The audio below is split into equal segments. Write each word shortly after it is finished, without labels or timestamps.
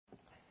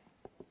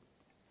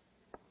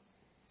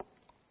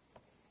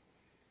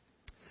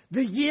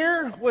The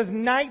year was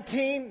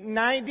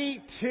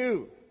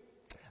 1992.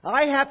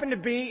 I happened to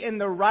be in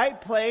the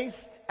right place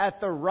at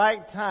the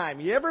right time.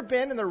 You ever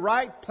been in the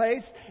right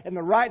place in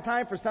the right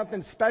time for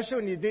something special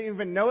and you didn't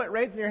even know it?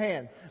 Raise your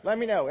hand. Let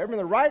me know. Ever in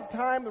the right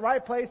time, the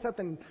right place,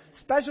 something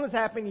special was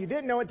happening. You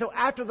didn't know it until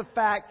after the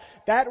fact.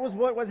 That was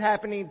what was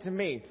happening to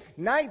me.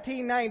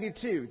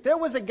 1992. There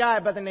was a guy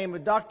by the name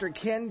of Dr.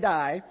 Ken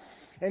Dye,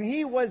 and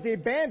he was the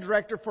band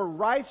director for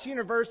Rice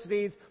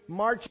University's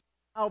marching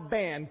out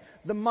band,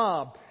 the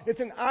Mob.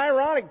 It's an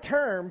ironic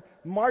term,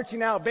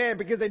 marching out band,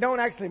 because they don't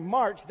actually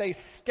march, they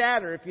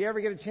scatter. If you ever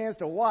get a chance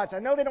to watch, I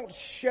know they don't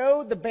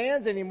show the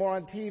bands anymore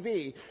on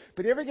TV,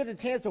 but if you ever get a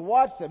chance to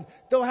watch them,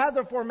 they'll have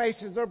their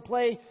formations, they'll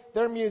play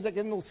their music,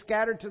 and they'll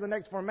scatter to the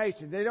next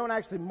formation. They don't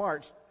actually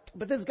march.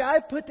 But this guy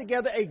put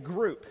together a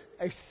group,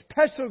 a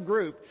special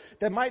group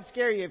that might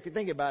scare you if you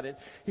think about it.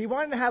 He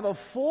wanted to have a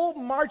full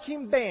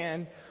marching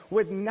band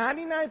with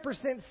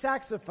 99%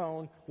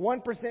 saxophone,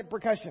 1%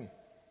 percussion.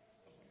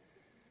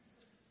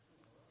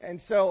 And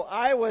so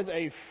I was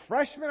a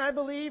freshman, I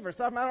believe, or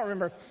something. I don't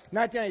remember,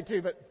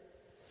 1992, but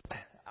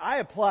I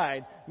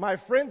applied. My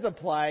friends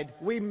applied.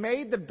 We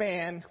made the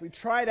band. We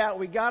tried out.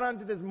 We got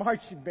onto this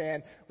marching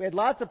band. We had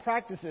lots of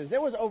practices.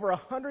 There was over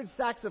 100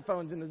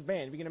 saxophones in this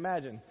band, if you can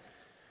imagine.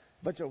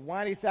 A bunch of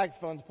whiny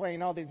saxophones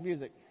playing all these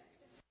music.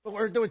 But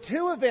there were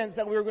two events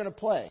that we were going to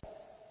play.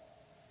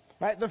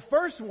 Right? The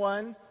first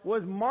one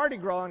was Mardi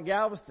Gras in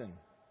Galveston.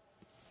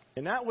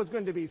 And that was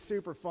going to be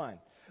super fun.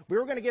 We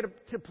were going to get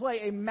to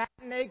play a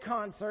matinee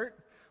concert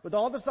with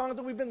all the songs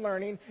that we've been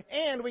learning,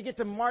 and we get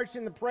to march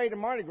in the parade of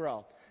Mardi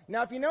Gras.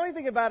 Now, if you know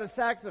anything about a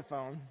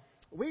saxophone,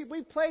 we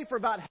played for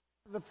about half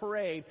of the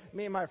parade,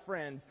 me and my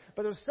friends,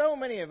 but there's so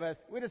many of us,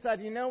 we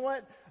decided, you know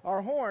what?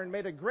 Our horn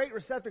made a great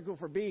receptacle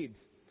for beads.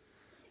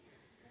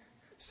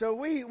 So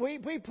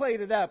we played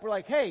it up. We're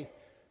like, hey,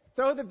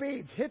 throw the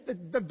beads, hit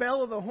the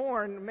bell of the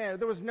horn. Man,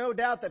 there was no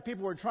doubt that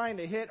people were trying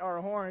to hit our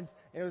horns,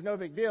 and it was no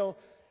big deal.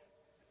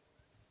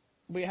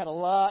 We had a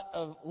lot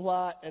of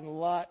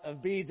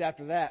beads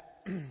after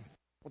that.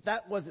 But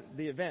that wasn't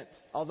the event.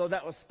 Although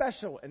that was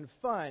special and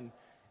fun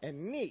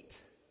and neat,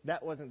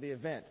 that wasn't the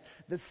event.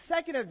 The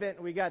second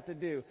event we got to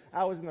do,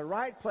 I was in the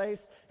right place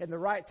in the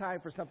right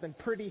time for something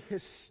pretty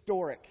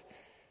historic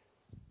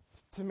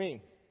to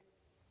me.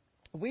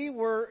 We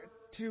were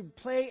to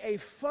play a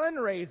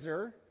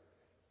fundraiser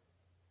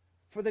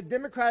for the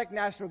Democratic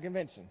National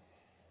Convention.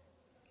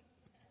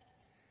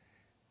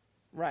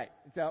 Right.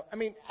 So,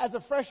 as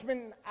a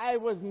freshman, I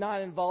was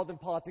not involved in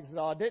politics at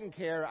all. I didn't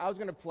care. I was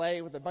going to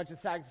play with a bunch of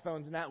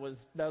saxophones, and that was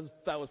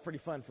pretty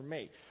fun for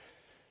me.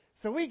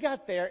 So we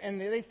got there,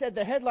 and they said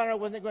the headliner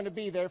wasn't going to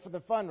be there for the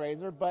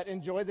fundraiser, but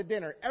enjoy the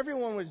dinner.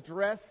 Everyone was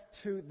dressed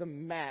to the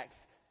max.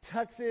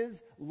 Tuxes,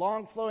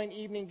 long flowing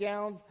evening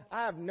gowns.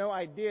 I have no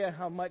idea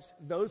how much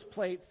those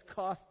plates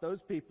cost those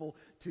people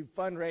to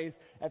fundraise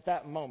at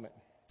that moment.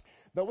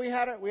 But we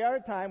had a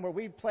time where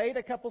we played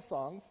a couple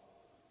songs.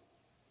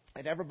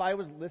 And everybody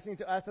was listening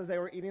to us as they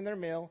were eating their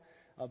meal,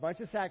 a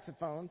bunch of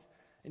saxophones.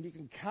 And you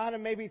can kind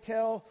of maybe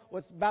tell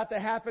what's about to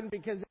happen,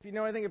 because if you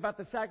know anything about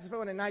the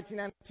saxophone in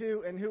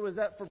 1992 and who was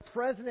up for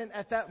president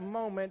at that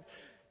moment,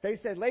 they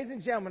said, ladies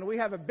and gentlemen, we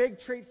have a big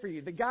treat for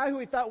you. The guy who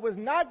we thought was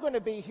not going to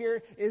be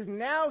here is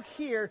now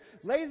here.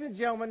 Ladies and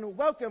gentlemen,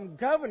 welcome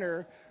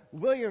Governor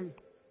William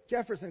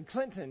Jefferson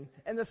Clinton.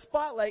 And the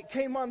spotlight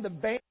came on the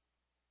band.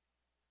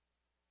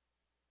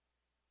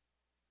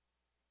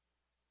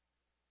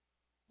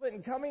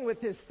 Clinton coming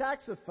with his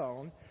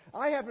saxophone.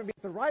 I happen to be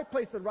at the right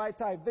place at the right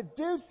time. The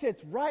dude sits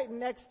right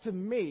next to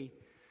me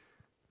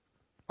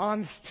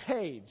on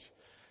stage.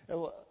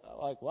 And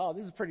like, wow,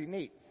 this is pretty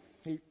neat.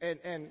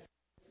 And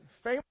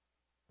famous,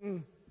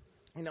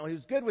 he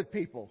was good with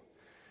people.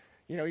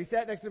 He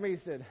sat next to me. He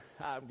said,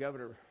 "Hi, I'm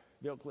Governor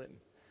Bill Clinton.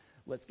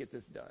 Let's get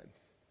this done."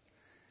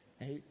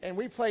 And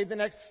we played the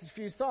next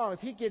few songs.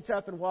 He gets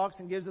up and walks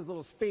and gives his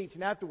little speech.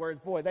 And afterwards,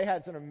 boy, they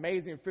had some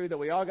amazing food that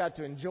we all got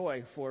to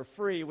enjoy for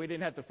free. We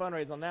didn't have to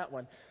fundraise on that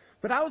one.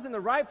 But I was in the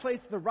right place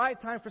at the right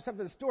time for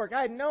something historic.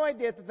 I had no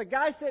idea that the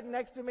guy sitting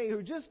next to me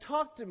who just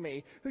talked to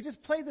me, who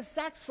just played the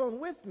saxophone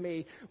with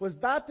me, was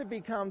about to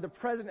become the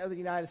President of the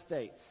United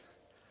States.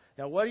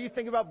 Now, what do you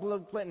think about Bill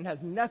Clinton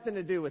has nothing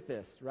to do with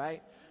this,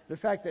 right? The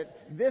fact that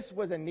this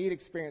was a neat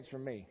experience for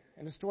me.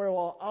 And a story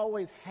I'll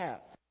always have.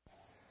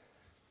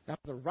 That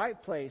was the right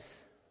place,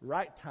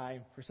 right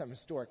time for something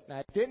historic. And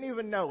I didn't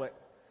even know it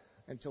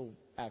until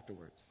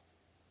afterwards.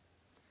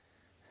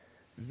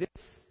 This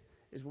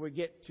is where we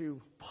get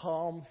to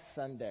Palm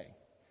Sunday.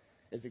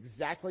 It's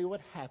exactly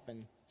what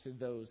happened to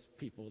those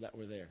people that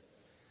were there.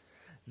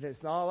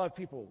 There's not a lot of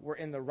people were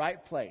in the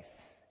right place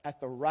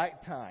at the right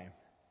time,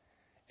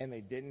 and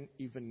they didn't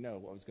even know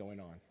what was going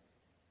on.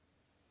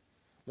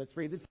 Let's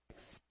read the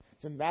text.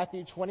 It's in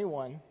Matthew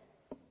 21,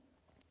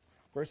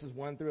 verses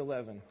 1 through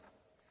 11.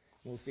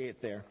 We'll see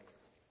it there.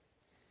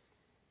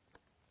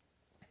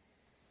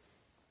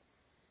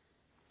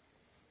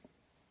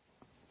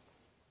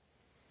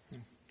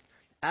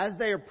 As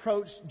they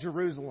approached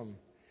Jerusalem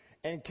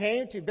and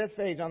came to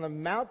Bethphage on the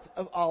Mount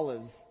of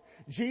Olives,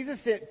 Jesus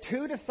sent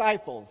 2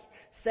 disciples,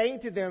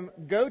 saying to them,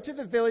 "Go to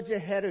the village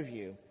ahead of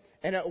you,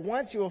 and at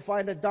once you will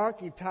find a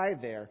donkey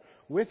tied there,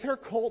 with her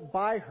colt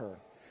by her.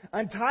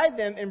 Untie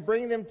them and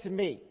bring them to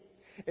me.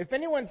 If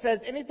anyone says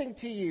anything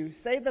to you,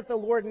 say that the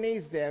Lord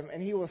needs them,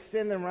 and he will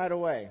send them right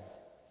away."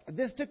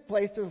 This took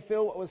place to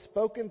fulfill what was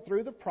spoken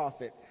through the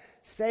prophet.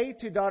 "Say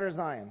to daughter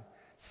Zion,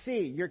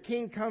 see, your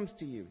king comes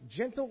to you,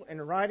 gentle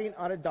and riding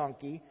on a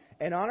donkey,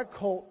 and on a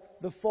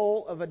colt, the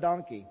foal of a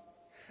donkey."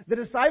 The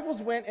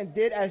disciples went and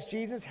did as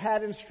Jesus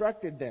had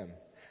instructed them.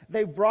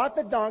 They brought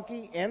the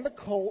donkey and the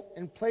colt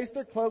and placed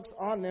their cloaks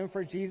on them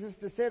for Jesus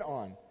to sit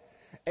on.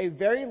 A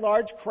very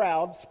large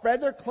crowd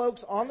spread their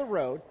cloaks on the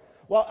road,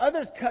 while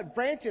others cut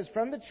branches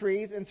from the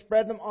trees and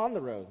spread them on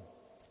the road.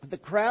 The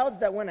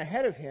crowds that went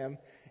ahead of him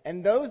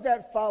and those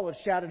that followed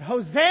shouted,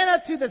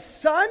 "Hosanna to the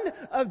Son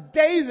of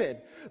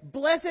David!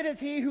 Blessed is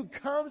he who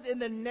comes in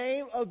the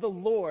name of the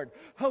Lord!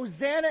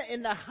 Hosanna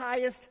in the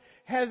highest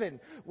heaven!"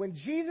 When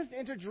Jesus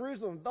entered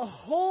Jerusalem, the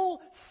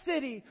whole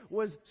city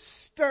was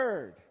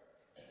stirred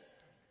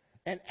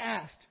and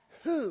asked,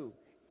 "Who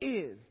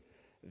is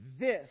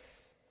this?"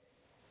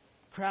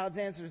 Crowds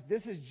answers,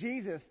 "This is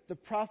Jesus, the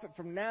prophet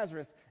from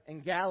Nazareth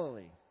in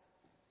Galilee."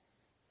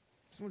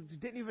 Someone who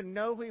didn't even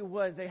know who he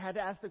was, they had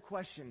to ask the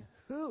question,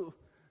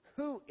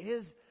 Who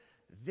is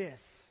this?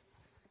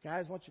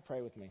 Guys, why don't you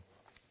pray with me?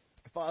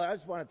 Father, I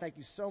just want to thank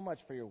you so much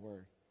for your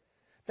word.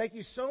 Thank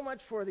you so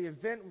much for the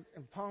event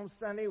in Palm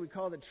Sunday. We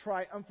call it the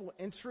triumphal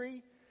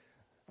entry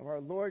of our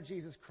Lord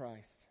Jesus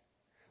Christ.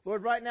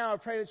 Lord, right now I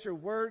pray that your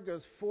word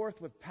goes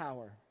forth with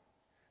power.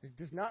 It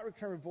does not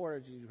return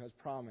void as you has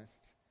promised.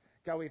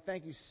 God, we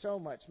thank you so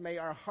much. May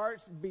our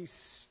hearts be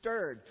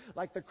stirred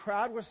like the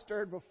crowd was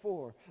stirred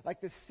before,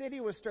 like the city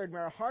was stirred. May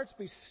our hearts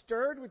be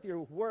stirred with your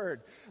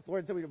word,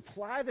 Lord, that we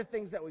apply the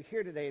things that we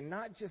hear today and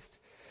not just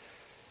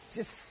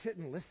sit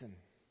and listen,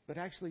 but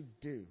actually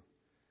do.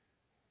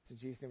 In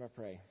Jesus' name I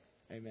pray.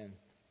 Amen.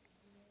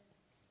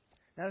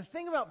 Now, the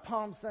thing about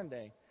Palm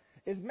Sunday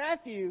is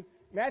Matthew,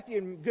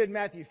 in good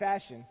Matthew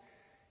fashion,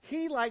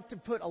 he liked to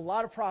put a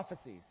lot of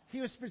prophecies. He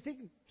was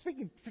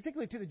speaking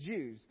particularly to the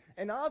Jews.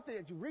 And often,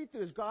 if you read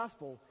through his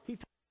gospel, he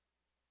talks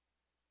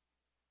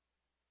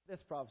about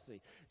this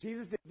prophecy.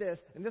 Jesus did this,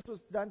 and this was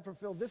done to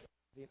fulfill this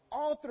prophecy. And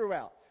all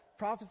throughout,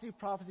 prophecy,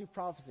 prophecy,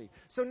 prophecy.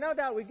 So no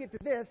doubt we get to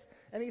this,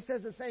 and he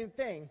says the same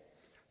thing,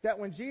 that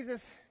when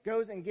Jesus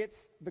goes and gets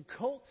the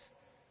colt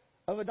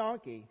of a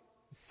donkey,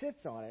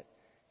 sits on it,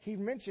 he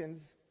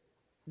mentions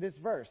this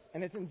verse.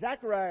 And it's in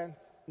Zechariah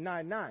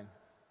 9:9.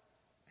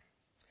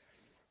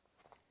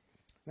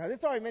 Now, this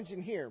is already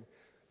mentioned here,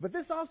 but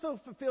this also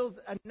fulfills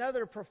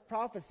another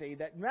prophecy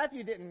that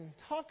Matthew didn't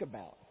talk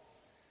about.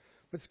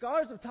 But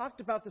scholars have talked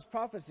about this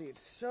prophecy. It's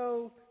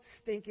so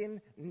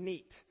stinking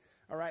neat,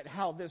 all right,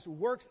 how this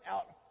works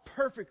out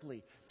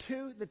perfectly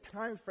to the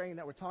time frame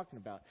that we're talking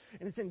about.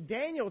 And it's in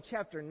Daniel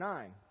chapter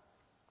 9.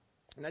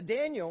 Now,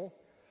 Daniel,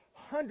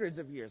 hundreds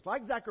of years,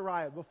 like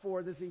Zechariah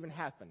before this even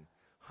happened,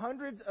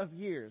 hundreds of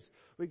years,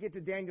 we get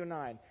to Daniel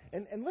 9.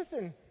 And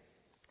listen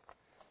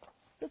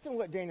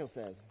what Daniel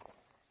says.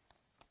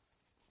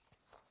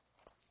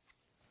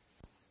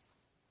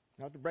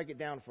 I'll have to break it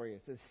down for you.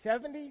 It says,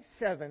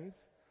 77s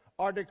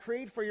are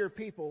decreed for your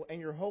people and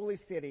your holy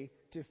city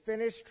to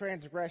finish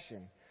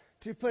transgression,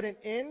 to put an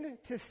end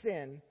to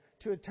sin,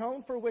 to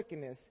atone for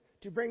wickedness,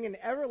 to bring in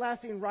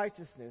everlasting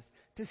righteousness,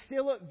 to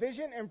seal up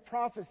vision and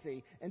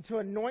prophecy, and to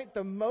anoint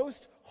the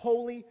most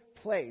holy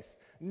place.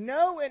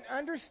 Know and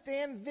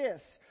understand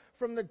this.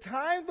 From the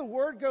time the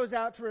word goes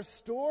out to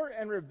restore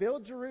and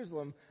rebuild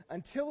Jerusalem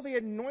until the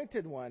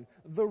anointed one,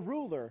 the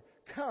ruler,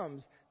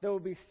 comes, there will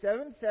be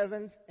 7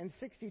 sevens and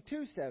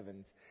 62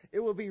 sevens. It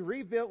will be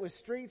rebuilt with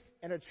streets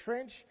and a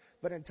trench,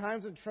 but in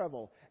times of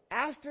trouble.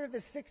 After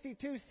the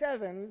 62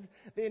 sevens,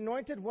 the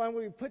anointed one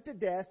will be put to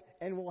death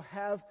and will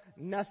have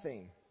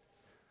nothing.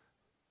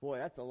 Boy,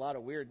 that's a lot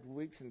of weird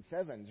weeks and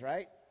sevens,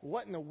 right?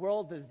 What in the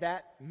world does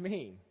that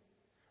mean?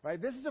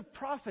 Right? This is a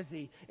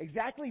prophecy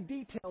exactly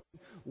detailing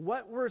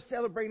what we're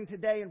celebrating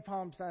today in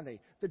Palm Sunday,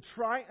 the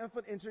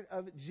triumphant entry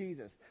of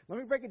Jesus. Let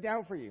me break it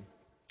down for you.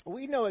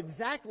 We know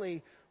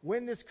exactly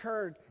when this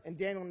occurred in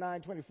Daniel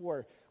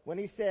 9:24, when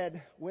he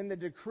said, when the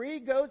decree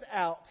goes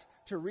out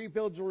to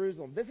rebuild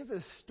Jerusalem. This is a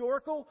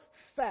historical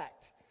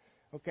fact.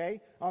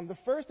 Okay? On the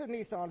 1st of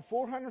Nisan,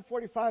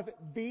 445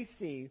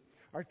 BC,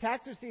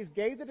 Artaxerxes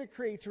gave the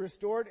decree to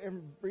restore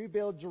and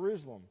rebuild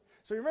Jerusalem.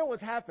 So remember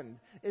what's happened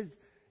is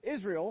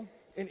Israel,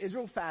 in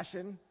Israel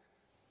fashion,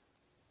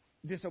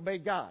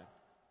 disobeyed God.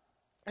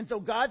 And so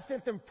God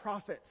sent them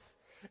prophets.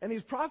 And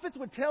these prophets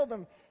would tell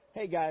them,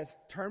 hey guys,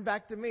 turn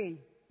back to me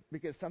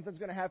because something's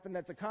going to happen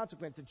that's a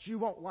consequence that you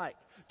won't like.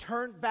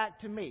 Turn back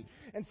to me.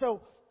 And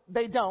so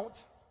they don't,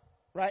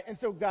 right? And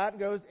so God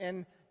goes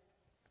and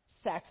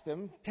sacks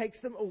them, takes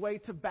them away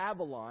to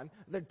Babylon.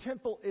 Their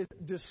temple is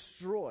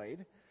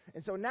destroyed.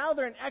 And so now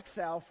they're in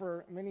exile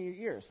for many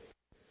years.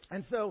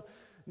 And so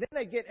then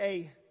they get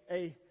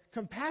a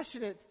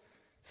compassionate,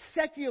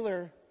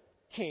 secular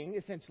king,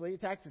 essentially,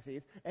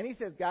 Artaxerxes. And he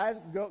says, guys,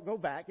 go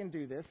back and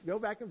do this. Go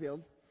back and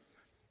build.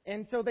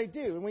 And so they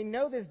do. And we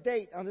know this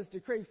date on this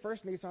decree,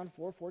 1st Nisan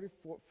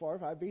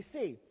 445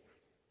 BC.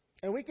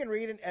 And we can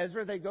read in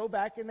Ezra, they go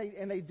back and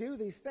they do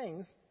these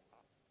things.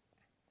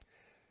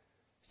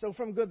 So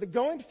from the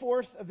going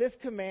forth of this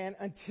command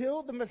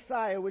until the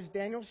Messiah, which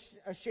Daniel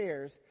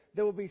shares,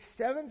 there will be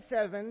 7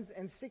 sevens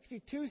and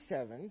 62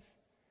 sevens.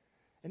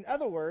 In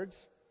other words,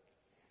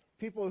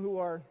 people who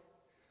are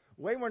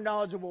way more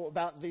knowledgeable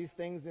about these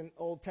things in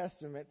Old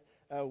Testament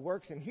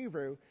works in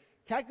Hebrew,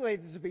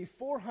 calculated to be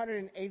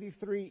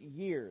 483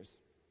 years.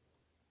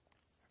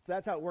 So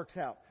that's how it works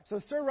out. So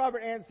Sir Robert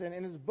Anderson,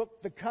 in his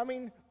book, The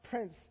Coming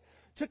Prince,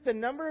 took the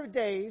number of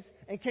days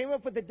and came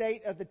up with the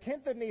date of the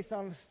 10th of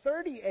Nisan,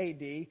 30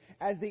 A.D.,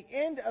 as the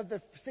end of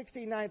the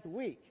 69th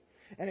week.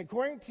 And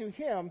according to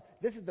him,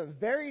 this is the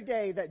very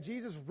day that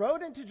Jesus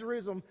rode into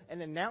Jerusalem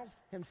and announced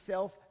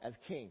himself as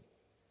king.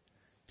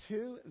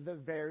 To the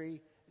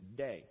very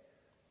day.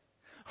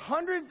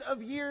 Hundreds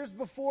of years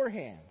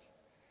beforehand,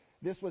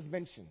 this was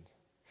mentioned.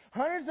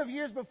 Hundreds of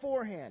years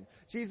beforehand,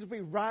 Jesus will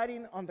be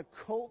riding on the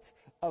colt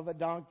of a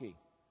donkey.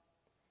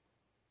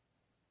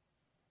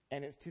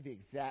 And it's to the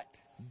exact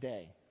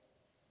day.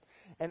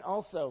 And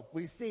also,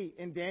 we see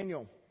in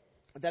Daniel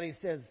that he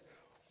says,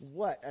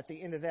 what at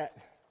the end of that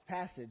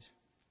passage?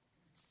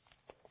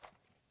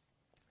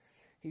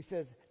 He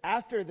says,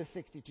 after the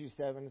 62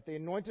 sevens, the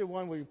anointed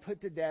one will be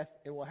put to death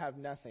and will have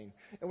nothing.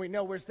 And we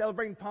know we're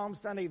celebrating Palm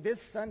Sunday this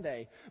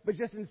Sunday, but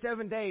just in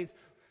 7 days,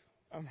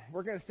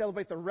 we're going to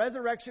celebrate the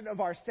resurrection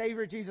of our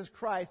Savior, Jesus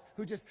Christ,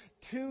 who just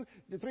 2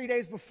 to 3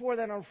 days before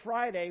that on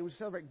Friday, we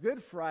celebrate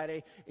Good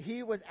Friday,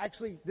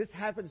 this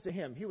happens to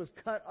him. He was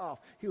cut off.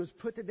 He was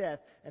put to death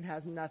and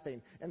has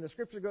nothing. And the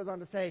scripture goes on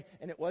to say,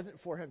 and it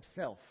wasn't for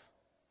himself.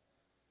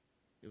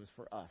 It was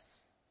for us.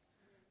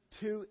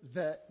 To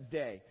the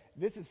day.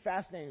 This is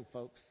fascinating,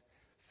 folks.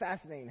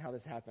 Fascinating how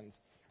this happens.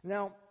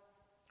 Now,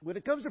 when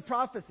it comes to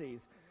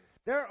prophecies,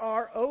 there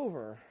are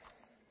over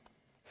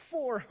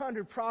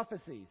 400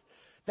 prophecies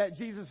that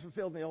Jesus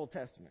fulfilled in the Old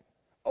Testament.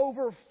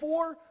 Over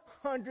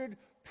 400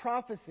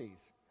 prophecies.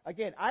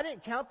 Again, I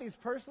didn't count these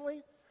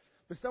personally,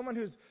 but someone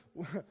who's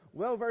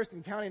well-versed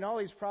in counting all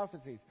these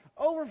prophecies.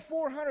 Over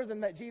 400 of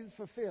them that Jesus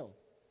fulfilled.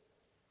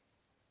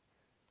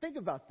 Think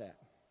about that.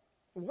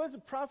 What is a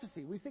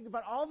prophecy? We think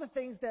about all the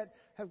things that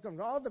have come,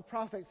 all the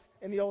prophets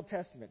in the Old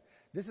Testament.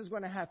 This is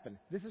going to happen.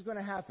 This is going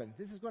to happen.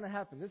 This is going to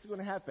happen. This is going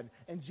to happen.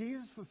 And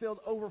Jesus fulfilled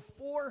over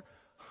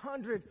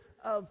 400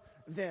 of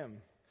them.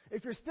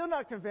 If you're still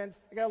not convinced,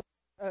 I got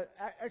an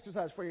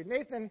exercise for you.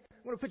 Nathan,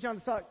 I'm going to put you on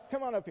the spot.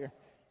 Come on up here.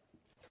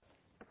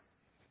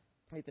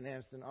 Nathan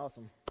Anderson,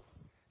 awesome.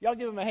 Y'all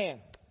give him a hand.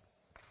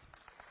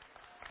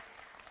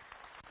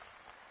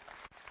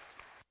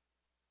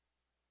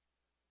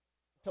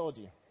 Told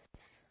you.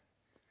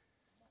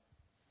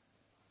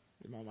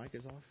 My mic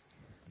is off.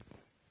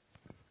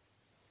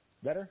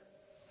 Better?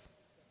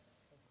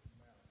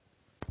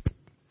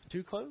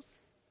 Too close?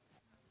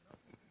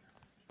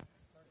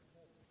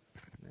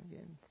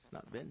 Again, it's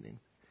not bending.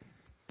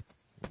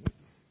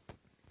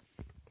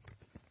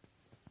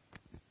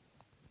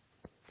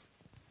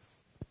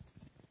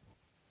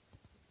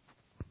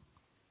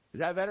 Is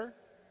that better?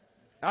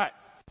 All right.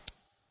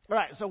 All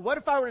right. So what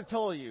if I were to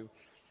tell you,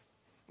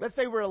 let's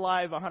say we're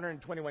alive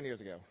 121 years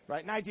ago,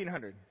 right?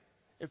 1900.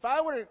 If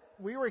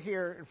we were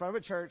here in front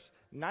of a church,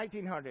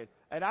 1900,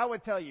 and I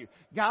would tell you,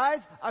 guys,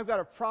 I've got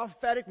a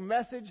prophetic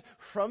message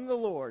from the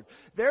Lord.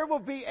 There will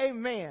be a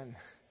man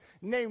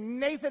named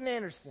Nathan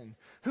Anderson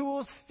who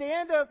will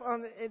stand up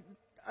on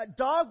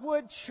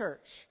Dogwood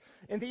Church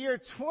in the year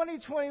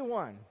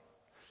 2021,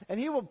 and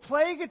he will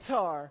play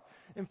guitar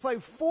and play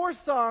 4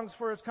 songs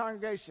for his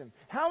congregation.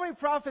 How many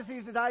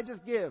prophecies did I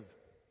just give?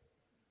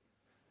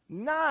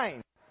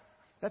 9.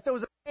 That there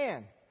was a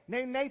man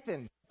named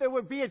Nathan. There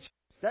would be a church.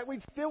 That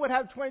we still would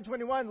have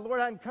 2021, the Lord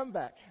hadn't come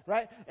back,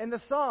 right? And the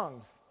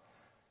songs.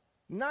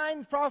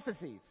 9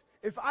 prophecies.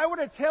 If I were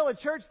to tell a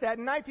church that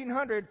in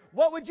 1900,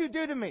 what would you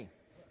do to me?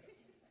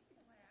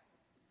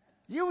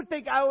 You would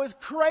think I was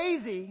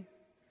crazy.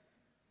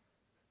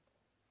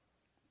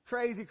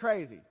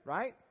 Crazy,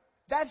 right?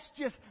 That's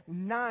just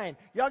 9.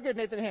 Y'all give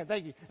Nathan a hand.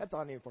 Thank you. That's all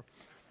I need for.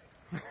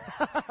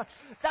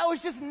 That was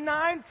just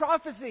 9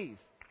 prophecies.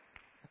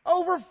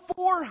 Over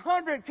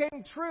 400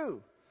 came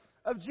true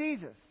of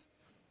Jesus.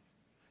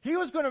 He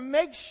was going to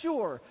make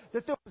sure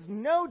that there was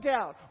no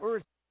doubt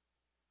or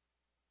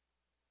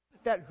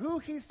that who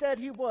he said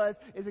he was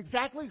is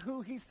exactly who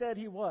he said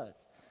he was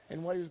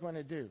and what he was going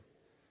to do.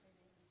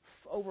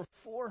 Over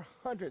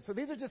 400. So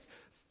these are just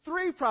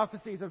 3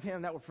 prophecies of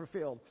him that were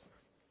fulfilled.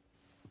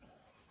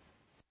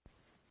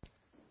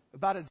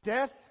 About his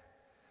death,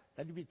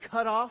 that he'd be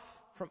cut off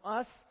from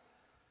us.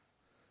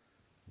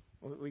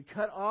 We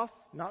cut off,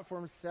 not for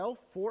himself,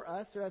 for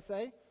us, should I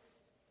say.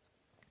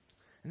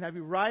 And that'd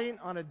be riding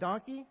on a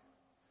donkey,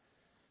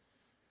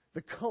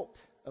 the colt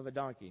of a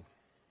donkey.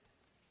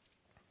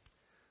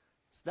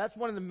 So that's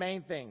one of the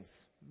main things,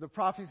 the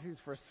prophecies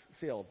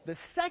fulfilled. The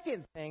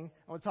second thing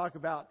I want to talk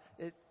about,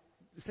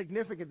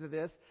 significant to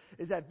this,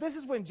 is that this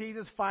is when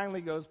Jesus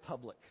finally goes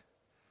public.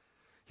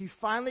 He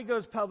finally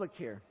goes public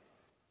here.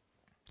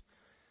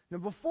 Now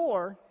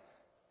before,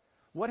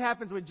 what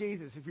happens with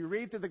Jesus? If you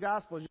read through the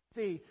Gospels, you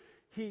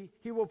see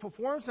he will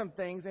perform some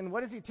things, and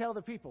what does he tell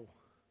the people?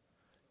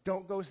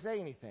 Don't go say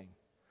anything.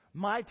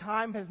 My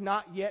time has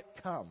not yet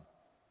come.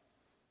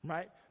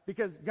 Right?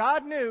 Because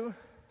God knew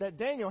that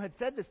Daniel had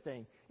said this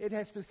thing. It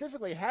had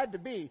specifically had to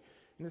be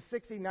in the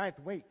 69th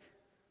week.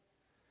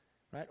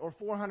 Right? Or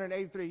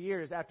 483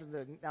 years after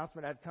the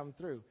announcement had come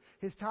through.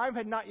 His time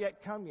had not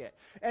yet come yet.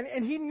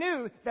 And he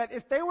knew that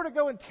if they were to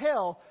go and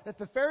tell, that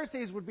the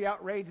Pharisees would be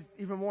outraged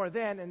even more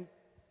then, and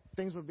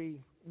things would be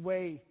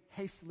way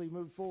hastily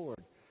moved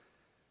forward.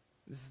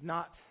 This is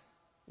not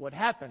what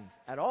happened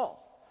at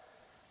all.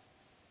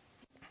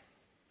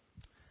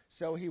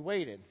 So he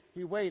waited.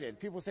 He waited.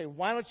 People say,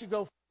 why don't you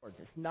go forward?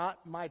 It's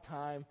not my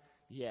time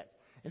yet.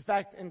 In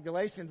fact, in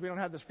Galatians, we don't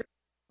have the scripture.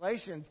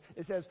 Galatians,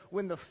 it says,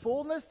 when the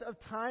fullness of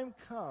time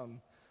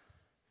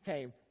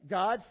came,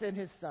 God sent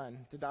his Son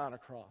to die on a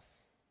cross.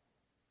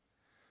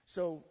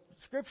 So,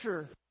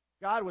 Scripture,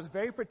 God was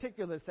very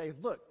particular to say,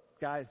 look,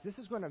 guys, this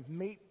is going to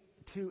meet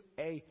to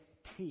a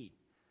T.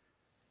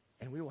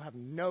 And we will have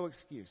no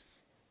excuse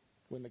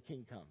when the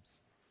King comes.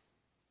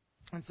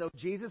 And so,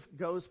 Jesus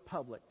goes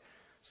public.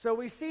 So,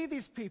 we see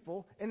these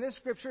people in this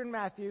Scripture in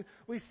Matthew.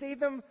 We see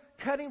them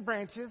cutting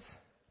branches,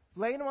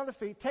 laying them on the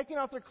feet, taking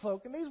off their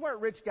cloak. And these weren't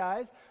rich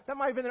guys. That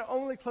might have been the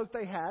only cloak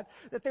they had.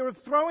 That they were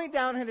throwing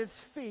down at his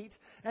feet.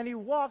 And he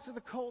walked with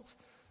the colt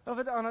of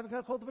a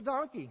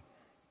donkey.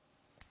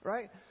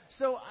 Right?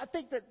 So I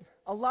think that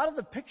a lot of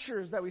the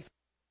pictures that we see.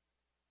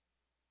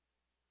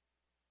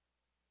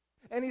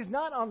 And he's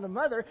not on the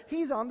mother.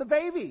 He's on the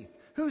baby.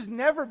 Who's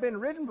never been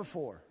ridden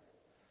before.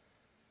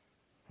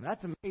 And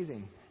that's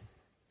amazing.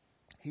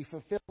 He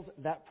fulfilled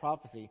that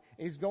prophecy.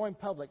 He's going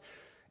public.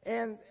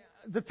 And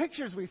the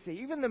pictures we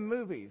see, even the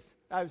movies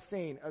I've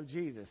seen of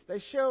Jesus, they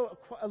show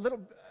a little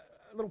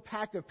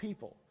pack of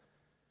people.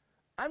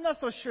 I'm not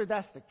so sure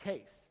that's the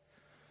case.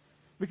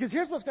 Because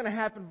here's what's going to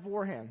happen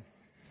beforehand.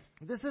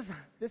 This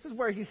is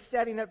where he's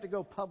setting up to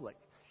go public.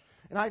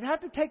 And I'd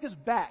have to take us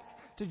back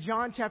to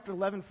John chapter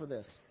 11 for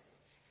this.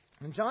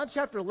 In John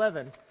chapter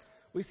 11,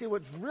 we see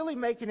what's really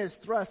making his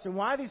thrust and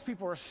why these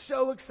people are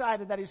so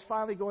excited that he's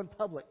finally going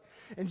public.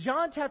 In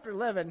John chapter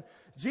 11,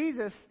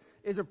 Jesus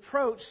is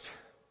approached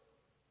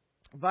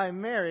by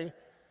Mary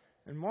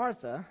and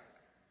Martha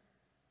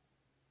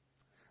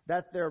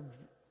that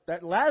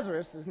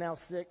Lazarus is now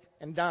sick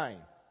and dying.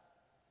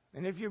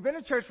 And if you've been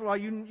to church for a while,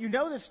 you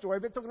know this story,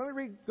 but so let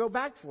me go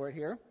back for it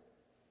here.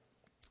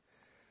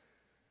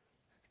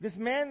 This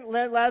man,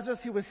 Lazarus,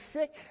 he was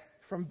sick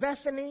from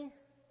Bethany.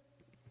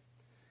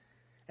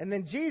 And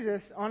then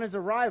Jesus, on his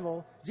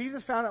arrival,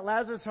 Jesus found that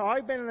Lazarus had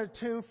already been in the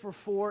tomb for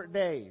 4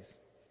 days.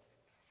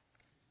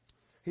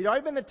 He'd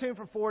already been in the tomb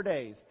for 4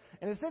 days.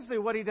 And essentially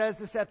what he does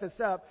to set this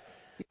up,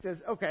 he says,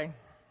 okay,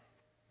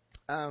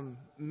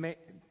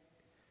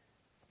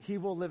 he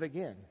will live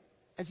again.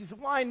 And she said,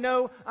 well, I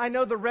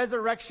know the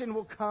resurrection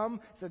will come.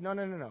 He said,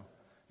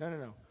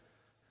 no.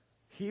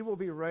 He will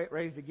be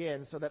raised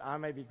again so that I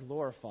may be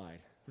glorified.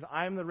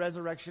 I am the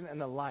resurrection and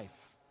the life.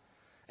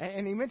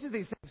 And he mentions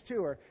these things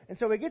to her. And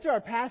so we get to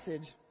our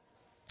passage,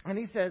 and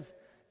he says,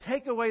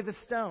 take away the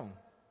stone.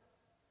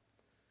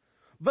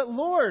 But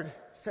Lord,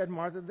 said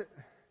Martha,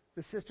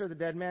 the sister of the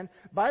dead man,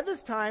 by this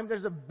time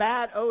there's a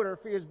bad odor,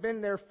 for he has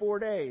been there 4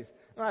 days.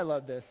 And I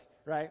love this,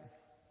 right?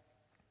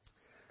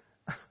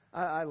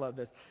 I love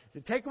this. He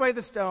said, take away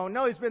the stone.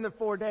 No, he's been there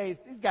 4 days.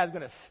 This guy's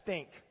going to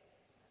stink,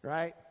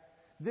 right?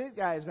 This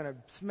guy is going to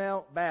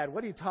smell bad.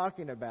 What are you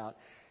talking about?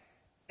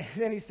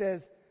 And then he says,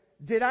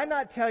 did I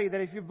not tell you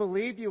that if you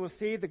believe, you will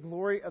see the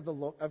glory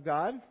of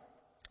God?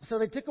 So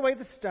they took away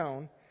the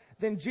stone.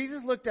 Then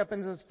Jesus looked up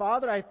and says,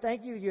 Father, I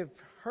thank you have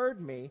heard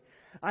me.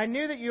 I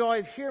knew that you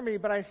always hear me,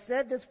 but I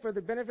said this for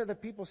the benefit of the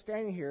people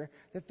standing here,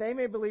 that they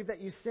may believe that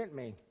you sent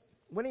me.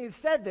 When he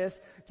said this,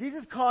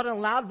 Jesus called in a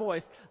loud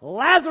voice,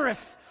 Lazarus,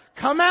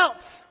 come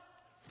out!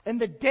 And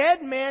the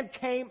dead man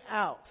came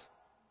out.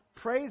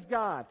 Praise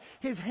God.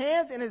 His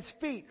hands and his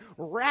feet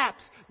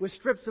wrapped with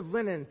strips of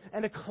linen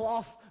and a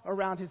cloth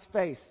around his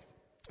face.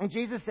 And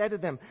Jesus said to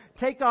them,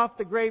 take off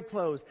the grave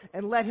clothes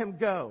and let him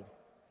go.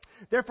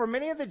 Therefore,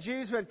 many of the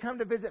Jews who had come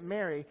to visit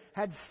Mary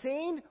had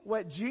seen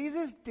what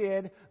Jesus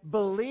did,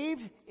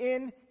 believed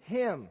in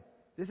him.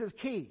 This is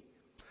key.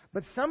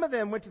 But some of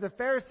them went to the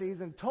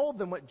Pharisees and told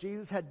them what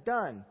Jesus had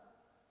done.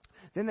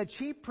 Then the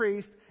chief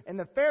priests and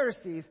the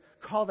Pharisees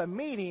called a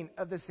meeting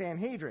of the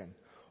Sanhedrin.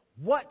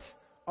 What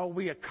are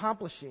we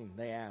accomplishing?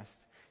 They asked.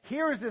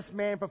 Here is this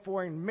man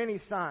performing many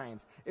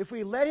signs. If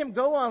we let him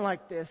go on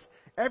like this,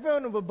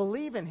 everyone will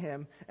believe in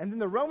him, and then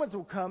the Romans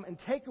will come and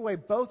take away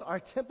both our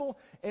temple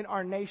and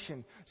our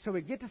nation. So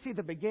we get to see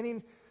the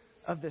beginning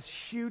of this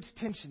huge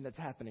tension that's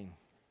happening.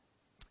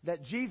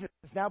 That Jesus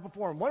has now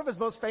performed one of his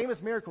most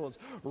famous miracles,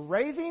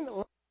 raising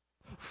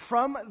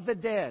from the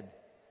dead.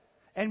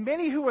 And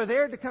many who were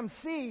there to come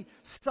see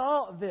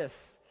saw this.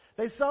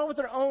 They saw with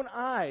their own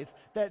eyes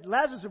that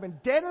Lazarus had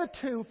been dead in the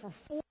tomb for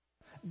 4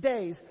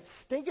 days,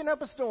 stinking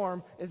up a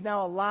storm, is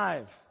now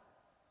alive.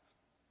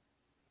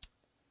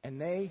 And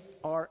they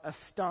are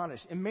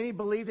astonished. And many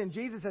believed in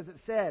Jesus, as it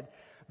said.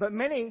 But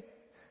many,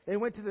 they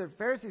went to the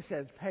Pharisees and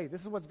said, hey,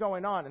 this is what's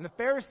going on. And the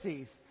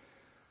Pharisees,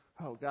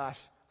 oh gosh,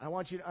 I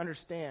want you to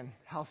understand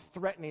how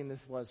threatening this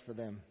was for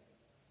them.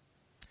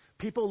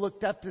 People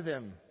looked up to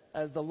them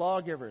as the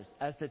lawgivers,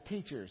 as the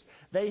teachers.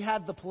 They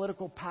had the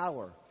political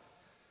power.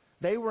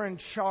 They were in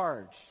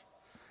charge.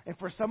 And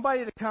for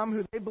somebody to come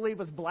who they believe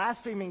was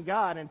blaspheming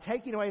God and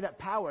taking away that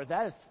power,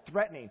 that is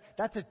threatening.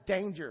 That's a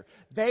danger.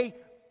 They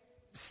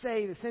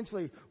say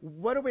essentially,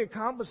 what are we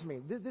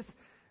accomplishing?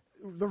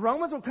 The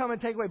Romans will come and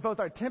take away both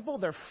our temple.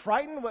 They're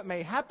frightened what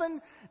may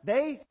happen.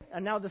 They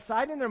are now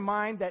deciding in their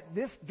mind that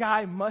this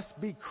guy must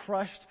be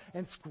crushed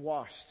and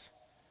squashed.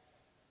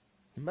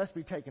 He must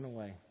be taken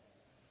away.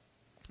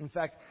 In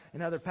fact,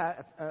 in other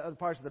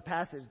parts of the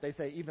passage, they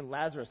say even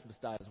Lazarus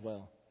must die as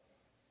well.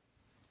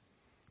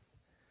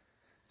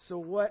 So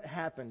what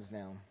happens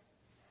now?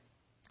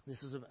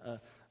 This was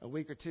a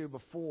week or two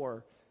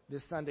before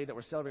this Sunday that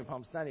we're celebrating,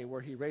 Palm Sunday,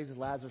 where he raises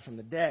Lazarus from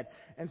the dead.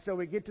 And so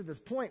we get to this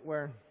point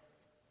where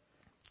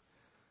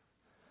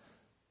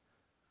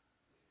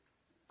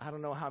I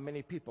don't know how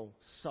many people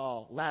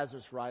saw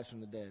Lazarus rise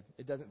from the dead.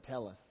 It doesn't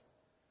tell us.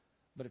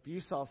 But if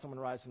you saw someone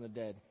rise from the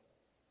dead,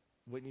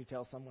 wouldn't you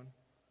tell someone?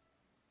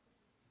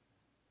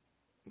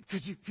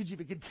 Could you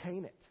even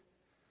contain it?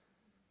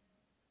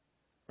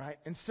 Right?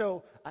 And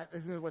so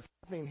what's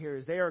happening here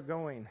is they are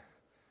going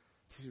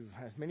to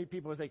as many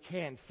people as they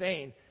can,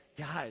 saying,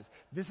 guys,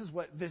 this is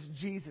what this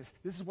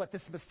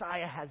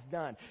Messiah has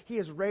done. He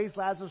has raised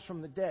Lazarus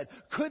from the dead.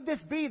 Could this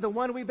be the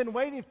one we've been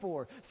waiting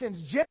for since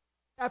Genesis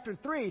chapter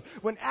 3,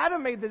 when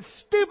Adam made this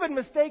stupid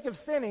mistake of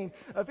sinning,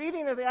 of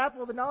eating of the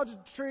apple of the knowledge of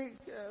the tree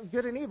of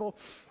good and evil,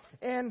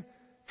 and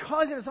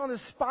causing us on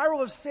this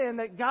spiral of sin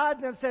that God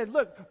then said,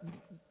 look,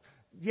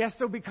 yes,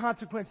 there'll be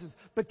consequences,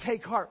 but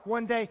take heart.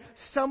 One day,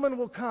 someone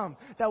will come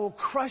that will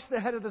crush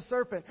the head of the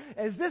serpent.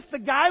 Is this the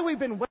guy we've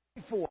been waiting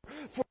for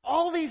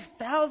all these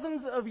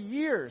thousands of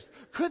years?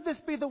 Could this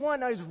be the one?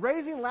 Now he's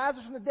raising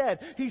Lazarus from the dead.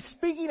 He's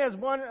speaking as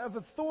one of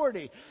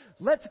authority.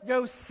 Let's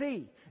go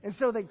see. And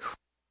so they cross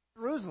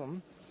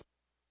Jerusalem.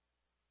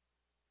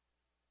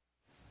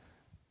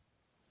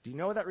 Do you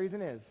know what that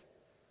reason is?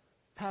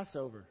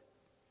 Passover.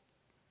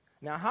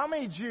 Now, how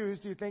many Jews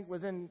do you think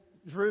was in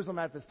Jerusalem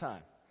at this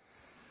time?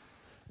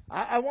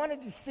 I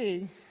wanted to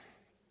see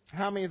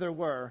how many there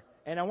were,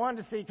 and I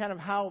wanted to see kind of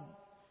how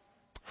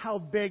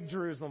big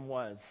Jerusalem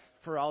was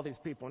for all these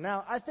people.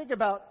 Now, I think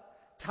about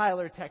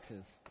Tyler,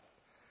 Texas.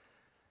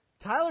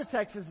 Tyler,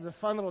 Texas is a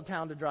fun little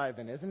town to drive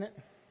in, isn't it?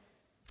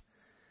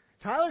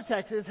 Tyler,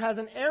 Texas has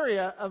an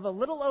area of a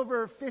little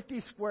over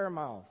 50 square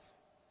miles.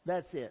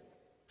 That's it.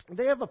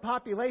 They have a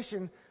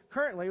population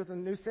currently with the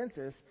new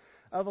census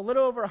of a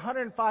little over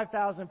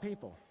 105,000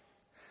 people.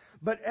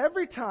 But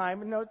every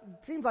time, it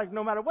seems like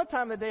no matter what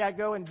time of the day I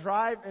go and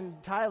drive in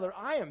Tyler,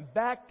 I am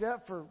backed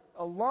up for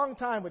a long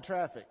time with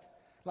traffic.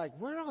 Like,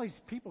 where are all these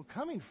people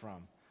coming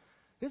from?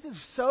 This is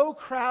so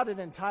crowded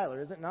in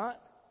Tyler, is it not?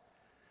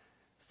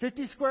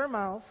 50 square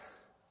miles,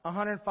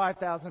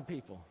 105,000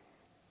 people.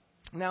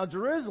 Now,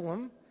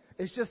 Jerusalem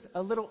is just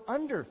a little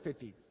under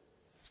 50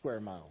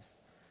 square miles.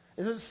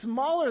 It's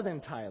smaller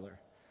than Tyler.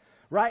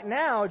 Right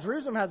now,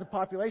 Jerusalem has a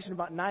population of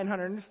about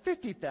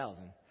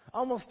 950,000.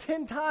 Almost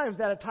 10 times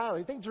that of Tyler.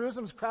 You think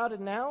Jerusalem's crowded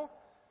now?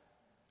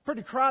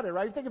 Pretty crowded,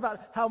 right? You think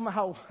about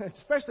how,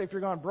 especially if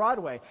you're going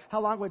Broadway,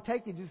 how long it would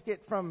take you to just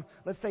get from,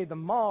 let's say, the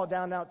mall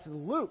down out to the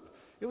Loop.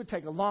 It would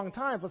take a long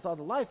time, plus all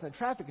the lights and the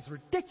traffic. It's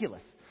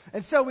ridiculous.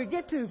 And so we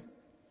get to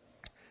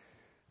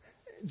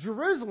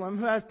Jerusalem,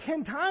 who has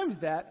 10 times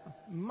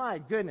that. My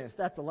goodness,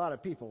 that's a lot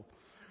of people.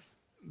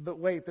 But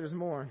wait, there's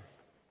more.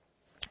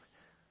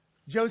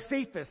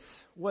 Josephus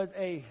was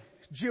a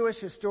Jewish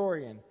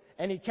historian.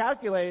 And he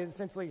calculated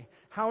essentially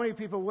how many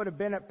people would have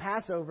been at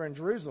Passover in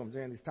Jerusalem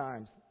during these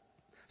times.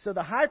 So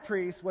the high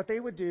priest, what they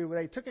would do,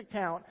 they took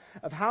account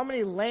of how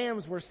many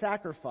lambs were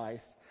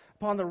sacrificed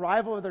upon the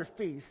arrival of their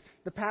feast,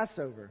 the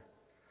Passover.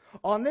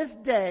 On this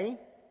day,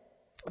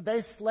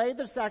 they slayed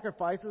their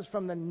sacrifices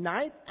from the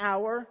 9th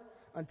hour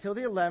until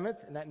the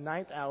 11th, and that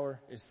 9th hour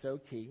is so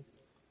key,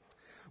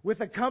 with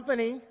a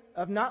company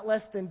of not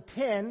less than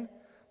 10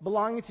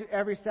 belonging to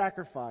every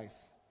sacrifice.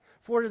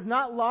 For it is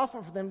not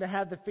lawful for them to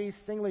have the feast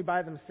singly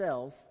by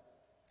themselves,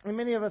 and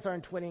many of us are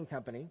in twinning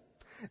company.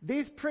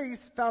 These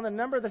priests found the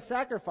number of the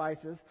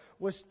sacrifices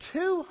was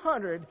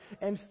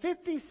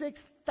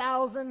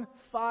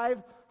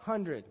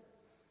 256,500.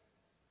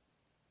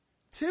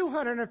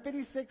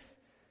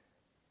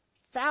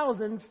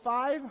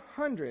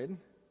 256,500,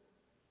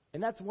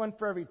 and that's one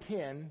for every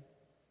 10.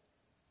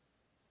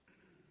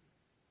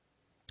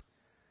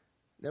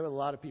 There were a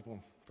lot of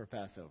people for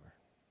Passover.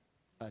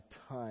 A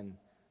ton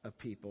of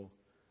people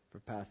for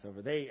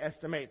Passover. They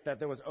estimate that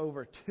there was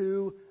over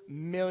 2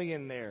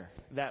 million there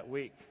that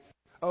week.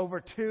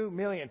 Over 2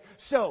 million.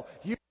 So,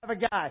 you have a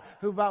guy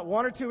who about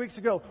 1 or 2 weeks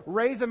ago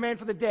raised a man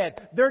from the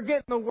dead. They're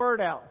getting the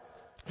word out.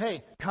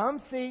 hey,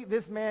 come see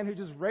this man who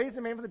just raised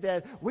a man from the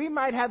dead. We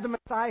might have the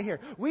Messiah here.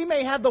 We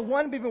may have the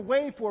one we've been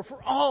waiting for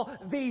all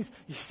these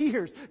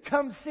years.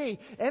 Come see.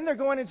 And they're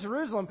going to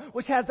Jerusalem,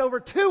 which has over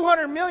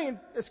 2 million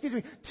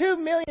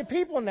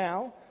people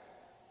now.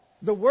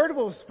 The word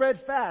will spread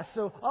fast.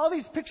 So all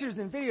these pictures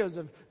and videos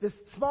of this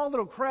small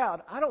little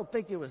crowd, I don't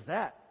think it was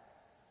that.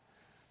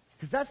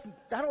 Because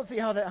I don't see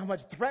how much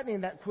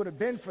threatening that could have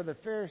been for the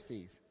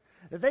Pharisees.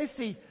 That they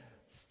see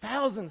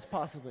thousands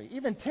possibly,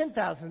 even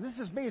 10,000. This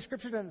is me,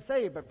 Scripture doesn't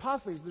say it, but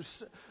possibly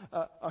there's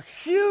a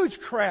huge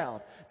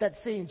crowd that's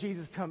seeing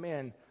Jesus come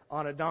in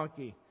on a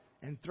donkey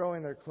and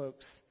throwing their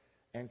cloaks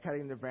and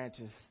cutting their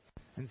branches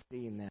and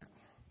seeing that.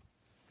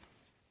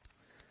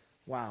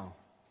 Wow.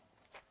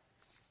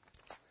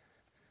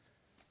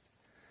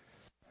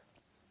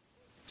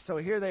 So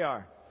here they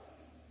are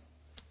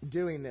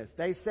doing this.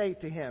 They say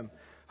to him,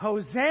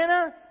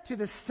 Hosanna to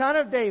the Son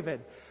of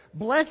David.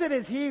 Blessed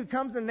is he who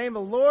comes in the name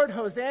of the Lord.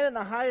 Hosanna in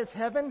the highest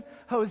heaven.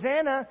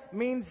 Hosanna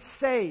means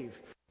save.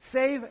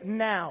 Save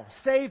now.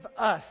 Save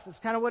us. That's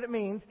kind of what it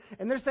means.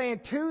 And they're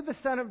saying to the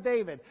Son of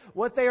David.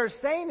 What they are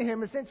saying to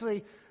him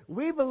essentially,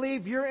 we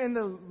believe you're in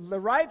the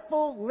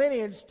rightful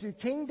lineage to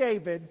King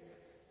David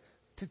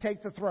to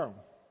take the throne.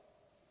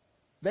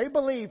 They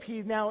believe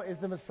he now is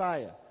the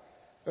Messiah.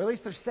 Or at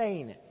least they're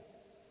saying it.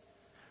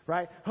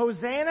 Right?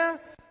 Hosanna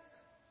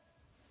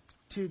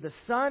to the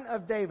Son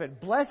of David.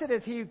 Blessed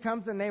is he who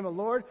comes in the name of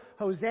the Lord.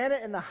 Hosanna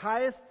in the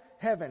highest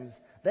heavens.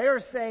 They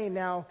are saying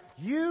now,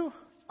 you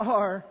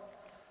are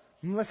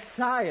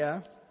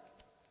Messiah,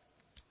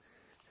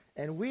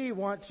 and we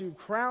want to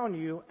crown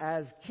you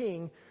as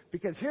king,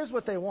 because here's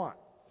what they want.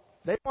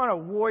 They want a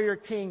warrior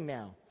king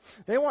now.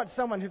 They want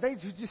someone who's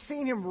just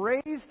seen him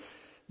raise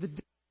the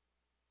dead.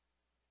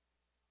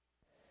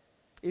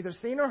 Either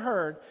seen or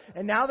heard,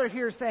 and now they're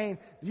here saying,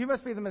 you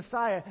must be the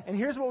Messiah, and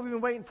here's what we've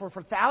been waiting for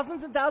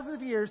thousands and thousands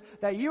of years,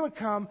 that you would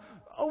come,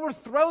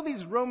 overthrow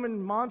these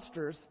Roman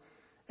monsters,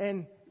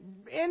 and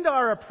end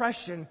our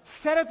oppression,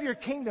 set up your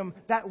kingdom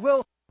that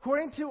will,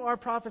 according to our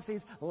prophecies,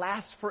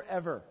 last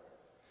forever.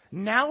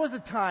 Now is the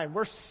time.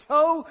 We're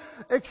so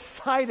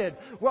excited.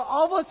 Well,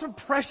 all this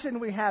oppression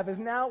we have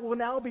will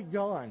now be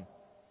gone.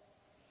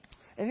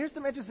 And here's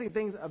some interesting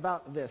things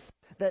about this,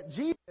 that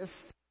Jesus,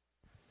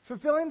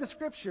 fulfilling the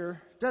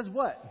Scripture, does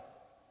what?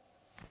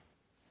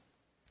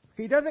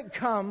 He doesn't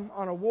come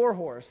on a war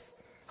horse,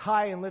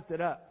 high and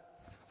lifted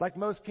up, like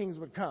most kings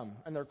would come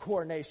in their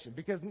coronation.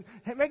 Because,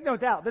 make no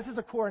doubt, this is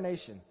a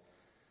coronation,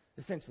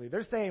 essentially.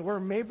 They're saying, we're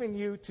making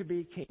you to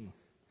be king.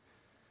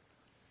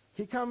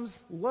 He comes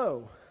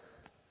low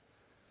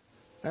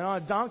and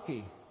on a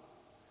donkey.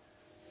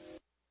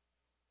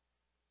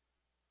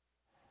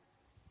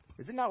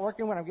 Is it not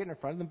working when I'm getting in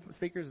front of the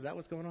speakers? Is that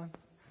what's going on?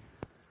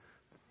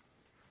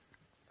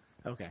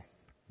 Okay.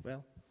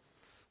 Well,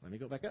 let me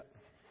go back up.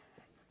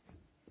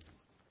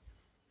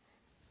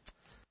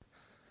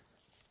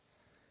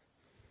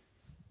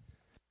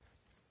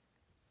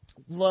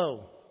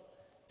 Low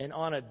and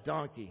on a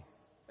donkey,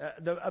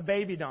 a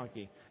baby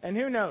donkey. And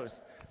who knows?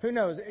 Who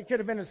knows? It could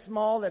have been as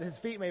small that his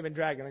feet may have been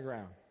dragging the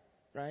ground,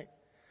 right?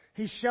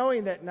 He's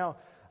showing that, no,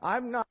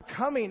 I'm not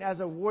coming as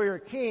a warrior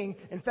king.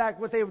 In fact,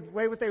 what they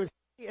would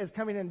see as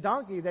coming in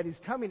donkey, that he's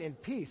coming in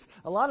peace.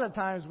 A lot of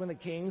times when the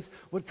kings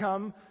would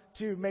come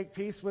to make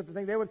peace with the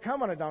thing, they would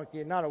come on a donkey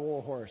and not a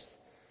war horse.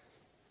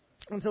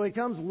 And so he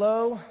comes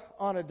low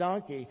on a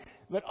donkey.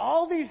 But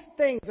all these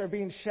things are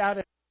being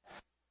shouted.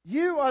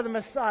 You are the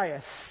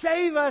Messiah.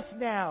 Save us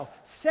now.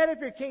 Set up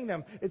your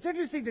kingdom. It's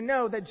interesting to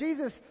know that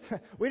Jesus,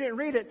 we didn't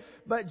read it,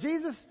 but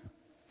Jesus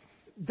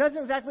doesn't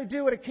exactly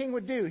do what a king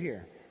would do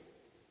here.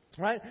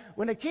 Right?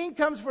 When a king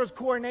comes for his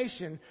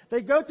coronation,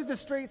 they go to the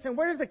streets, and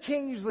where does the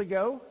king usually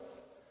go?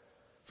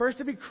 First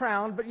to be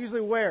crowned, but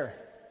usually where?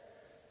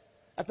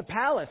 At the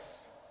palace.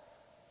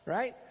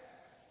 Right?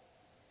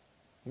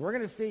 We're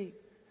going to see,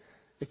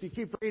 if you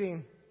keep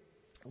reading,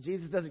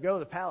 Jesus doesn't go to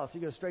the palace. He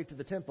goes straight to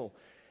the temple.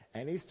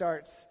 And he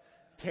starts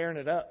tearing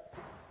it up.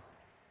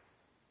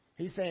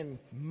 He's saying,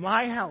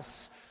 my house,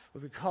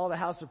 what we call the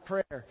house of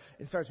prayer,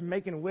 and starts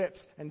making whips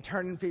and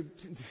turning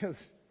people's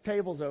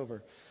tables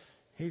over.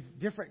 He's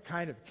a different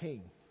kind of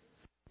king.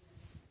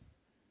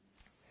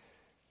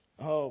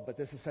 Oh, but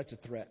this is such a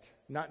threat.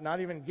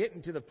 Not even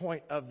getting to the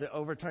point of the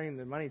overturning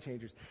the money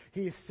changers.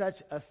 He is such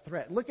a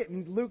threat. Look at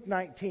Luke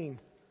 19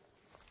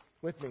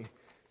 with me.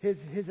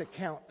 His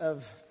account of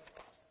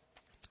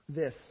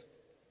this.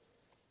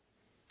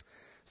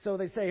 So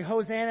they say,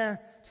 Hosanna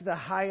to the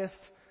highest.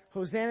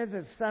 Hosanna to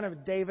the Son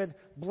of David.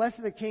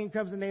 Blessed the King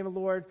comes in the name of the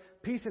Lord.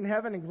 Peace in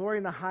heaven and glory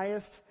in the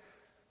highest.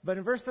 But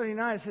in verse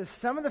 39 it says,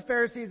 some of the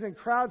Pharisees and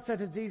crowd said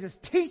to Jesus,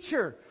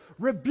 Teacher,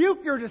 rebuke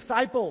your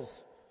disciples.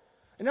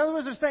 In other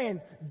words, they're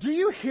saying, do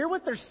you hear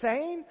what they're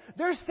saying?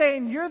 They're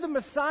saying you're the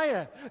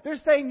Messiah.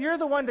 They're saying you're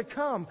the one to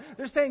come.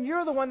 They're saying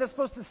you're the one that's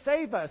supposed to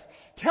save us.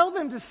 Tell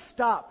them to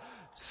stop.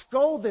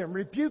 Scold them.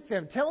 Rebuke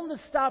them. Tell them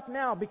to stop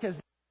now, because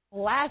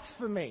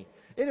blasphemy.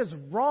 It is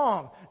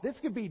wrong. This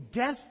could be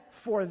death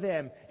for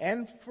them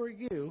and for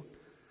you.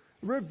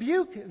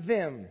 Rebuke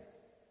them.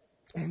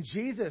 And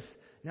Jesus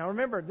Now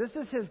remember, this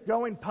is his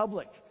going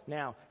public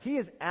now. He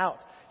is out.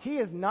 He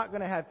is not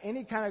going to have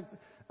any kind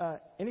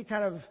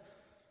of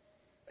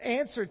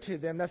answer to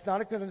them. That's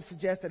not going to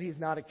suggest that he's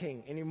not a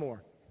king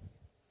anymore.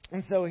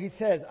 And so he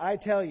says, I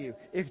tell you,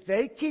 if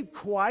they keep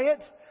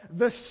quiet,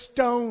 the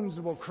stones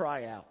will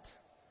cry out.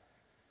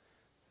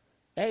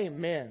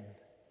 Amen.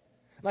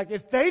 Like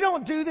if they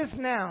don't do this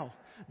now,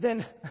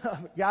 then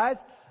guys,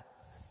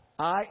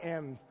 God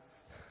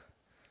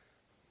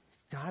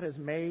has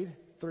made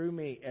through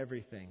me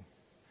everything.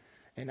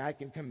 And I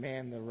can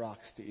command the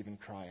rocks to even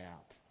cry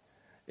out.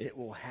 It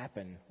will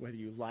happen whether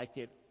you like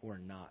it or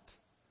not.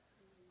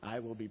 I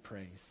will be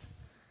praised.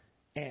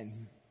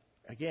 And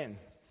again,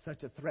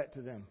 such a threat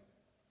to them.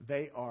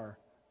 They are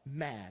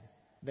mad.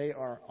 They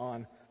are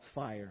on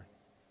fire.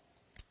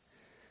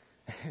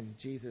 And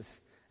Jesus,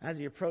 as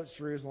he approached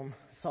Jerusalem,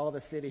 saw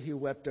the city, he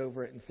wept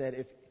over it and said,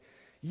 if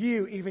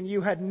you, even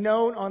you, had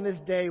known on this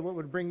day what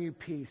would bring you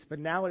peace, but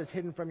now it is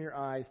hidden from your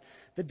eyes.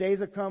 The days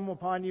will come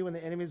upon you when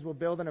the enemies will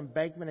build an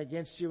embankment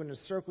against you and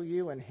encircle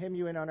you and hem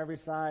you in on every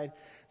side.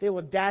 They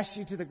will dash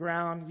you to the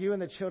ground, you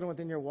and the children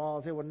within your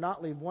walls. They will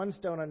not leave one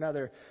stone on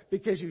another,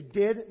 because you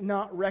did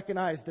not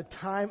recognize the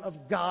time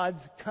of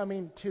God's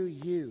coming to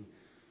you.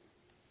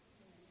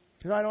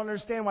 And I don't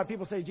understand why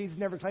people say Jesus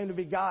never claimed to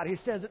be God. He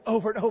says it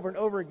over and over and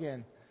over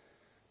again.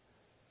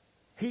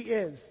 He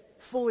is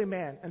fully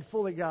man and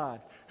fully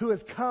God, who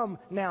has come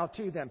now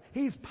to them.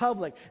 He's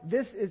public.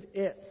 This is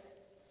it.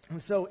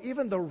 And so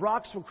even the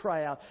rocks will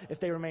cry out if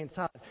they remain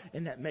silent,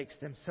 and that makes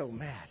them so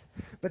mad.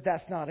 But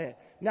that's not it.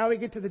 Now we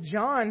get to the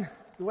John,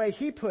 the way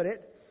he put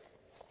it.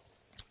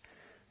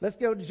 Let's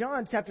go to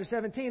John chapter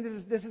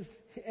 17. This is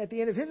at the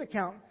end of his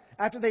account.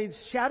 After they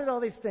shouted all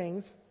these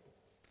things,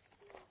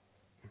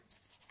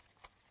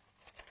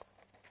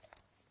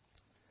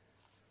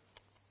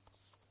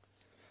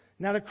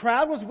 now the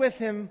crowd was with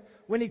him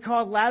when he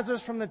called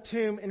Lazarus from the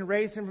tomb and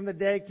raised him from the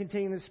dead,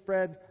 continuing to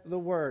spread the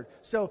word.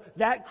 So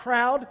that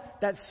crowd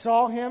that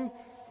saw him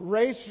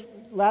raise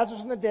Lazarus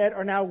from the dead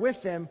are now with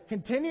him,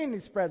 continuing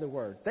to spread the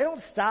word. They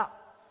don't stop.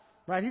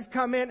 Right? He's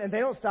come in and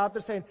they don't stop.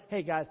 They're saying,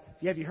 hey guys,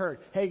 have you heard?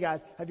 Hey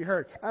guys, have you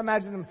heard? I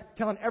imagine them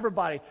telling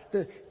everybody,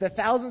 the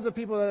thousands of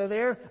people that are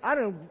there. I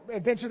don't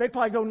venture, they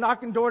probably go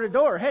knocking door to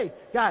door. Hey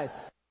guys,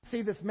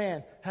 see this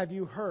man. Have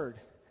you heard?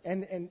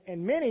 And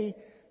many,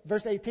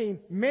 verse 18,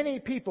 many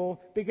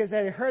people, because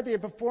they heard they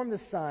had performed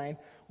this sign,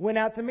 went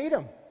out to meet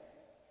him.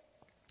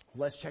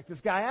 Let's check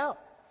this guy out.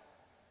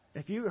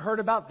 If you heard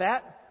about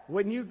that,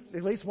 wouldn't you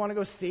at least want to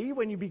go see?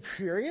 Wouldn't you be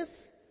curious?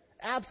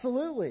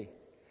 Absolutely.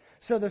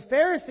 So the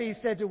Pharisees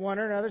said to one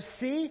another,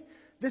 see,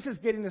 this is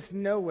getting us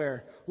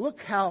nowhere. Look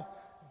how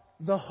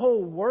the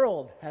whole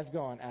world has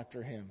gone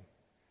after him.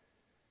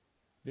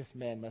 This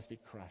man must be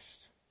crushed.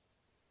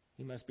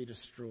 He must be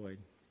destroyed.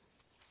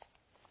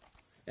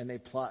 And they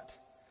plot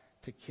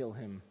to kill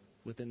him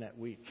within that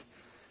week.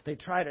 They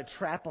try to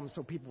trap him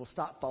so people will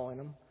stop following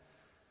him.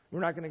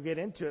 We're not going to get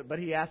into it, but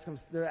he'll ask them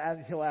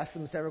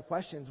several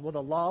questions. Well,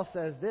 the law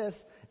says this,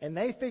 and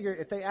they figure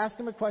if they ask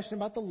him a question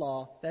about the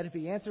law, that if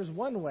he answers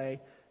one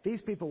way,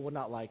 these people will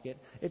not like it.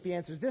 If he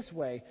answers this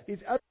way, these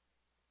other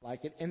people will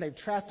like it, and they've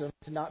trapped him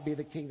to not be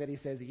the king that he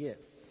says he is.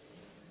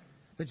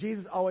 But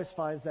Jesus always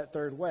finds that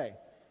third way.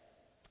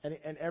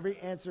 And every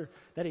answer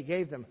that he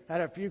gave them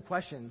had a few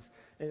questions.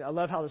 And I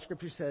love how the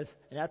scripture says,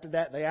 and after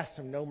that, they asked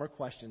him no more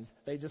questions.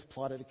 They just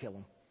plotted to kill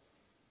him.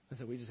 They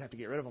said, we just have to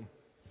get rid of him.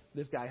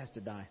 This guy has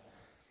to die.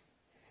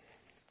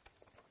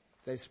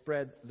 They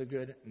spread the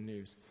good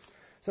news.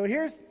 So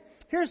here's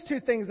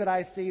two things that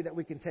I see that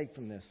we can take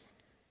from this.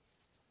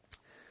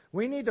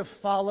 We need to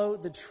follow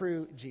the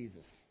true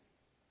Jesus.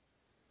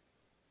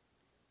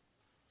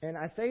 And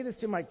I say this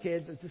to my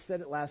kids. I just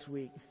said it last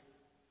week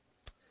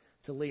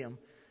to Liam.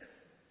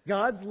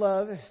 God's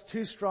love is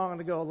too strong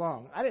to go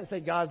along. I didn't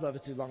say God's love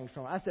is too long and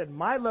strong. I said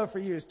my love for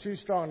you is too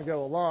strong to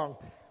go along.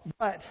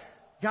 But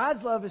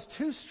God's love is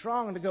too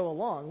strong to go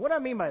along. What do I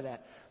mean by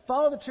that?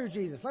 Follow the true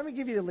Jesus. Let me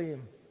give you the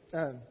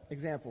Liam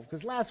example.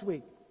 Because last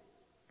week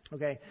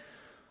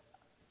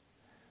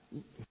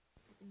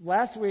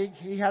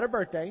he had a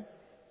birthday.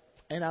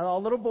 And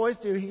all little boys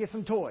do, he gets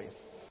some toys.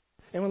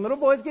 And when little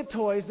boys get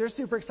toys, they're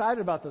super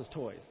excited about those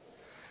toys.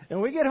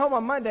 And when we get home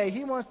on Monday,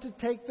 he wants to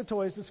take the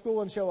toys to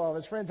school and show all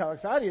his friends how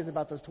excited he is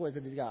about those toys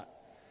that he's got.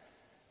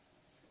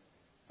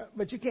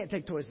 But you can't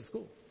take toys to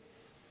school.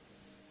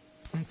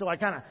 And so I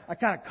kind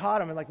of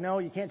caught him and like, no,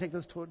 you can't take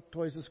those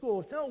toys to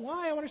school. No,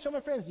 why? I want to show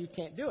my friends. You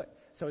can't do it.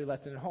 So he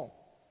left it at home.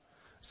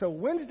 So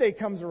Wednesday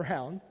comes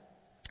around,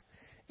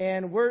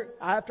 and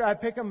after I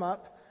pick him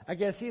up, I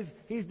guess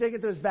he's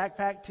digging through his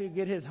backpack to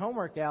get his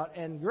homework out,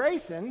 and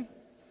Grayson,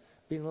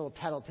 being a little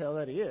tattletale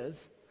that he is,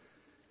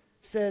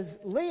 says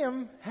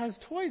Liam has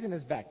toys in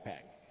his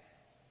backpack.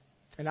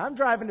 And I'm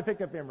driving to pick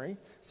up Emery,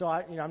 so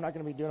I'm not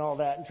going to be doing all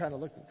that and trying to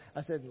look.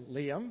 I said,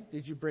 Liam,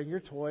 did you bring your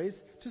toys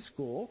to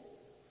school?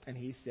 And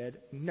he said,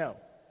 no.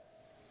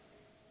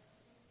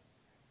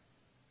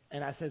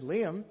 And I said,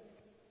 Liam,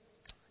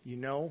 you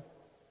know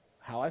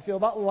how I feel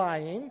about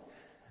lying.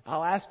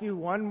 I'll ask you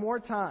one more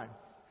time.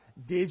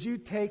 Did you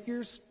take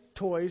your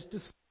toys to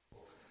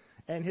school.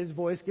 And his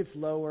voice gets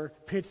lower,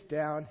 pitched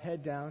down,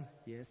 head down.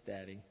 Yes,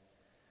 Daddy.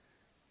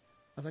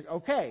 I was like,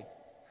 okay,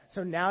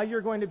 so now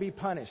you're going to be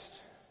punished.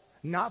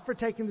 Not for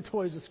taking the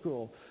toys to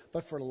school,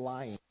 but for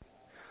lying.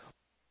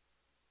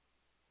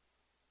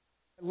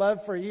 Love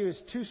for you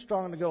is too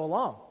strong to go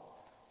along.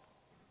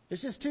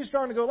 It's just too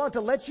strong to go along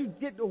to let you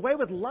get away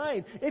with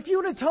lying. If you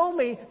would have told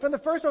me from the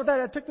first one that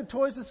I took the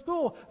toys to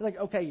school, I was like,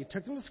 okay, you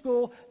took them to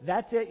school,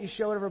 that's it, you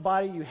showed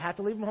everybody, you have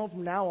to leave them home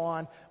from now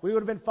on, we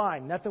would have been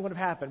fine. Nothing would have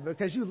happened.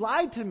 Because you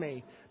lied to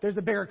me, there's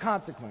a bigger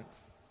consequence.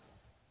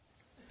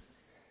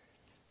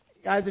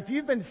 Guys, if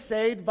you've been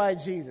saved by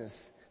Jesus,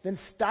 then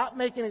stop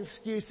making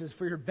excuses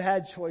for your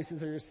bad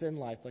choices or your sin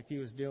life like he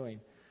was doing.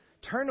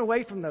 Turn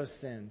away from those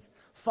sins.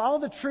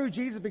 Follow the true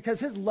Jesus because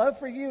his love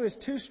for you is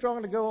too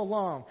strong to go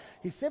along.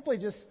 He simply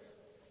just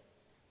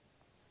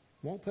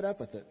won't put up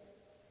with it.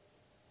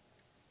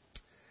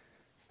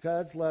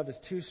 God's love is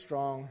too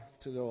strong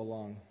to go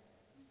along.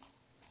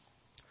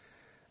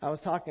 I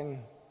was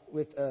talking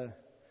with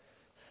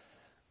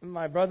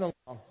my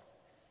brother-in-law.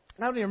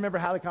 I don't even remember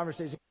how the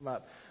conversation came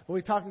up. But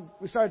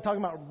we started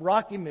talking about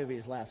Rocky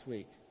movies last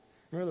week.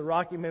 Remember the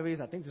Rocky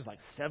movies? I think there's like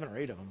 7 or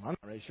 8 of them. I'm not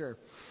really sure.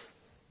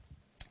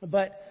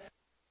 But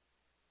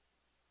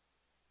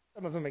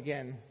some of them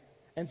again.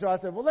 And so I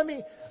said, well,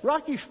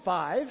 Rocky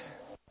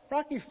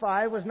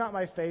 5 was not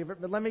my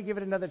favorite, but let me give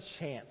it another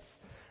chance.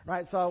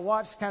 Right? So I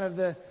watched I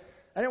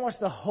didn't watch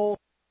the whole,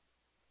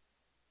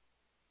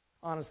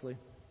 honestly.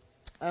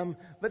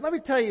 But let me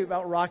tell you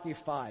about Rocky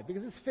 5,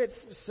 because this fits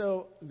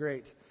so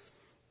great.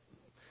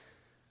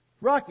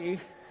 Rocky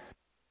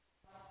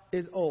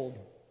is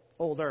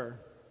older.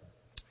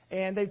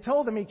 And they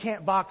told him he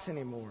can't box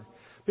anymore.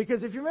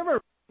 Because if you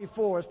remember, Rocky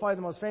 4 is probably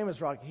the most famous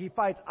Rocky. He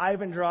fights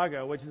Ivan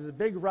Drago, which is a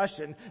big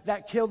Russian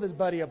that killed his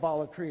buddy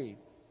Apollo Creed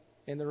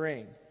in the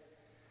ring.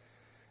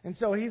 And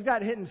so he's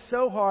got hit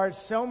so hard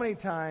so many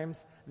times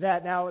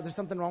that now there's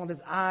something wrong with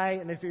his eye.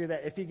 And they figure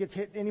that if he gets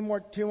hit 2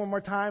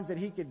 more times, that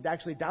he could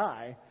actually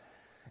die.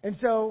 And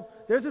so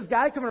there's this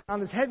guy coming around,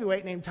 this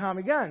heavyweight named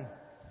Tommy Gunn.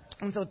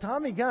 And so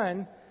Tommy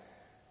Gunn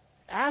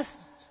asked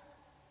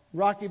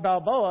Rocky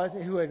Balboa,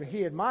 who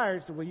he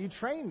admires, said, will you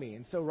train me?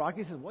 And so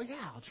Rocky says, well,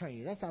 yeah, I'll train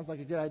you. That sounds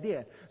like a good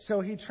idea. So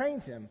he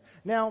trains him.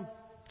 Now,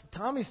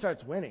 Tommy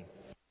starts winning.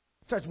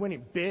 Starts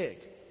winning big.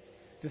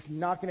 Just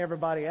knocking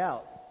everybody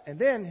out. And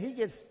then he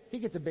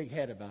gets a big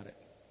head about it.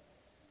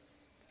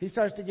 He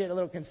starts to get a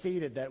little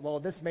conceited that, well,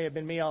 this may have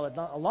been me all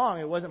along.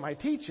 It wasn't my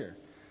teacher.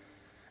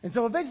 And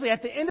so eventually,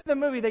 at the end of the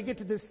movie, they get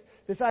to this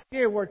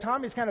idea where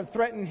Tommy's kind of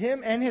threatened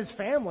him and his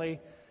family.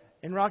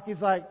 And Rocky's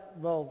like,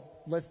 well,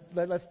 let's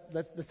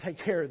take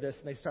care of this.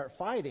 And they start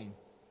fighting.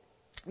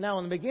 Now,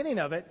 in the beginning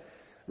of it,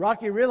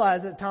 Rocky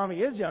realized that Tommy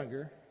is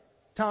younger,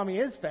 Tommy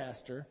is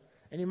faster,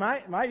 and he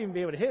might even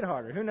be able to hit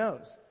harder. Who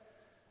knows?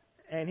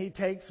 And he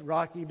takes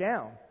Rocky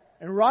down.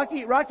 And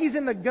Rocky's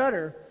in the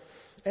gutter.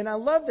 And I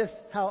love this,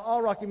 how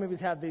all Rocky movies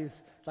have these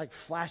like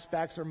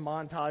flashbacks or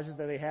montages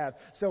that they have.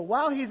 So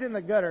while he's in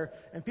the gutter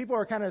and people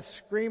are kind of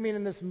screaming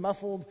in this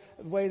muffled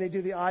way they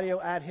do the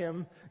audio at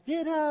him,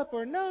 get up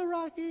or no,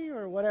 Rocky,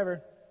 or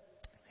whatever,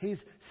 he's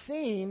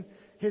seeing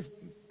his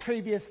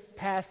previous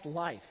past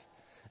life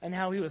and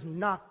how he was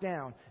knocked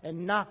down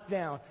and knocked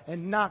down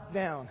and knocked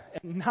down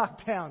and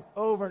knocked down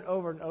over and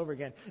over and over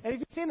again. And if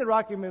you've seen the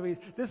Rocky movies,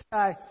 this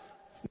guy,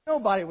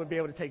 nobody would be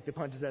able to take the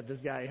punches that this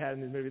guy had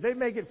in this movie. They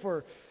make it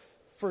for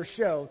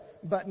show,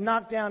 but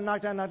knocked down,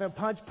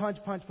 punch,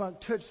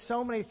 touch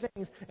so many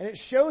things, and it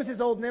shows his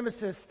old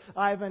nemesis,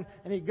 Ivan,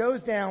 and he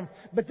goes down.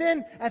 But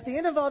then, at the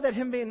end of all that,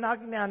 him being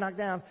knocked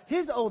down,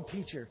 his old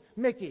teacher,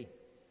 Mickey,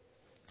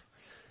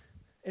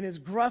 in his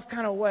gruff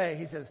kind of way,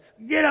 he says,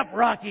 get up,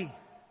 Rocky.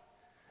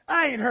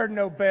 I ain't heard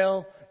no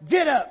bell.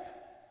 Get up.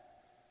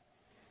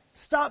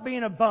 Stop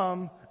being a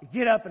bum.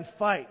 Get up and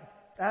fight.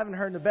 I haven't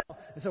heard the bell.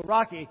 And so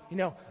Rocky,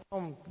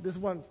 this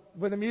one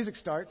where the music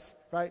starts,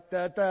 right?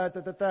 Da, da, da,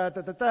 da, da,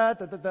 da, da,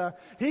 da, da, da.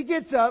 He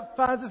gets up,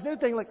 finds this new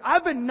thing. Like,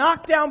 I've been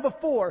knocked down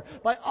before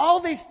by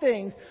all these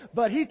things,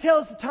 but he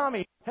tells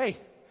Tommy, hey,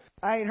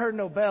 I ain't heard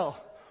no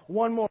bell.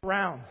 One more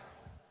round.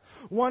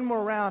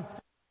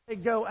 They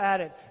go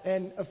at it.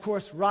 And, of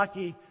course,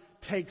 Rocky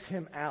takes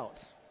him out.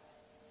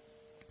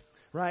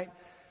 Right?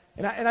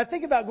 And I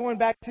think about going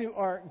back to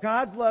our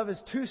God's love is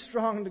too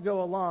strong to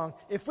go along.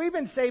 If we've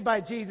been saved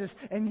by Jesus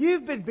and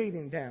you've been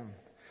beaten down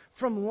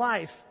from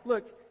life,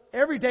 look,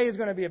 every day is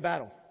going to be a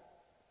battle.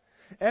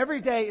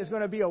 Every day is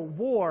going to be a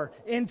war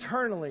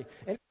internally.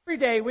 And every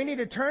day we need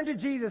to turn to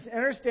Jesus and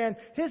understand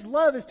His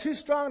love is too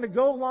strong to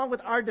go along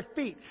with our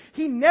defeat.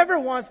 He never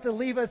wants to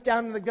leave us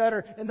down in the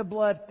gutter, in the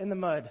blood, in the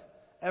mud.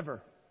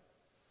 Ever.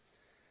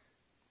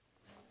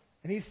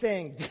 And He's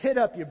saying, get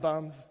up, you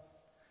bums.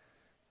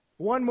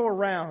 One more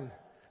round.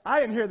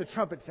 I didn't hear the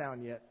trumpet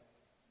sound yet.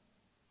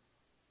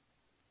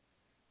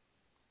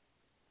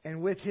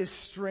 And with His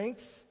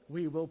strength,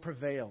 we will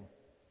prevail.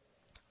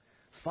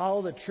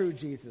 Follow the true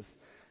Jesus.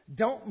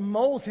 Don't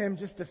mold Him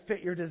just to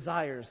fit your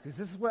desires, because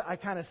this is what I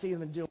kind of see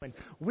them doing.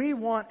 We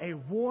want a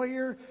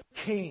warrior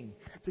king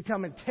to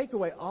come and take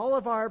away all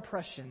of our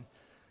oppression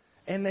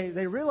And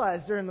they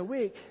realized during the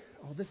week,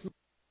 this.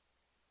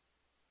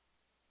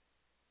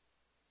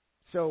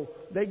 So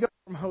they go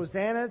from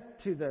Hosanna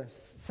to the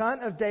Son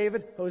of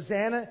David,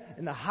 Hosanna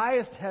in the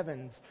highest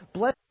heavens.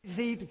 Blessed is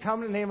he to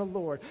come in the name of the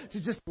Lord.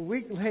 To just a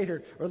week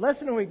later, or less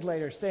than a week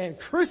later, saying,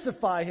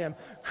 crucify him,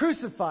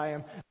 crucify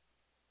him.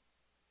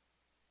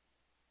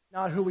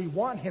 Not who we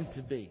want him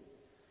to be.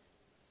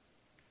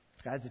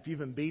 Guys, if you've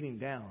been beating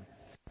down,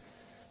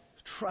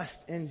 trust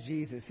in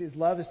Jesus. His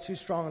love is too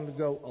strong to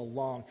go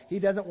along. He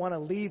doesn't want to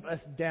leave us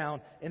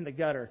down in the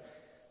gutter.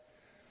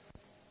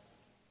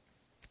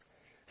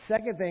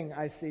 Second thing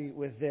I see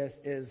with this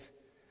is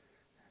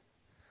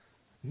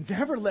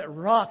never let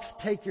rocks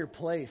take your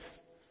place.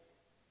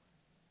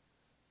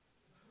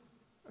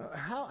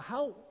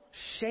 How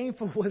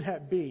shameful would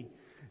that be?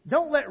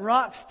 Don't let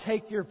rocks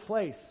take your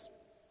place.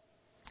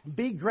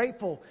 Be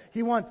grateful.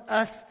 He wants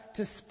us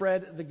to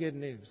spread the good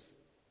news.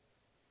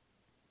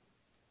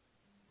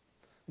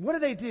 What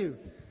do?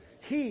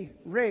 He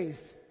raised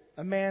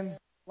a man's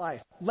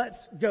life. Let's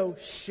go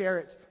share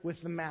it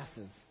with the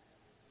masses.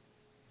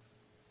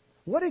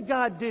 What did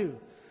God do?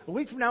 A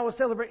week from now we'll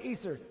celebrate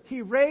Easter.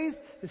 He raised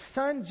His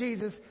Son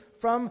Jesus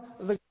from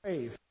the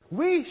grave.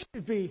 We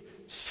should be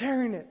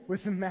sharing it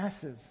with the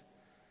masses.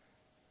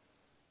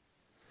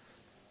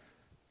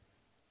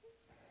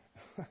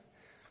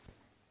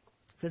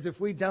 Because if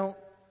we don't,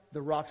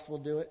 the rocks will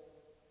do it.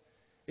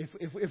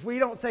 If we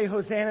don't say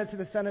Hosanna to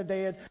the Son of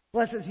David,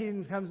 blessed is he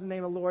who comes in the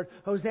name of the Lord,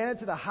 Hosanna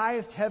to the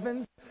highest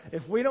heavens,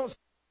 if we don't start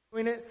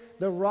doing it,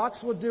 the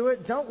rocks will do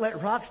it. Don't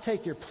let rocks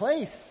take your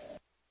place.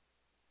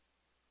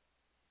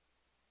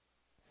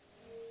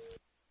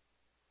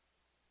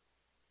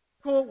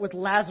 With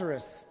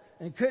Lazarus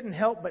and couldn't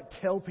help but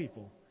tell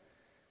people.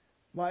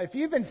 Well, if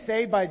you've been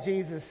saved by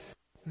Jesus,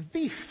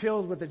 be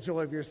filled with the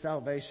joy of your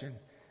salvation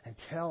and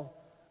tell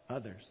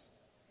others.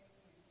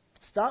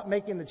 Stop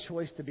making the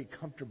choice to be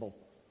comfortable.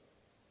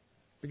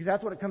 Because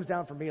that's what it comes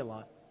down for me a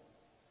lot.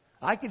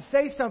 I could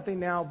say something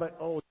now, but this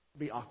will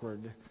be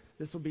awkward.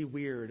 This will be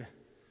weird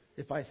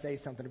if I say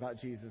something about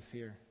Jesus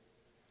here.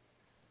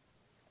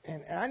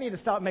 And I need to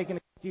stop making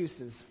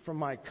excuses for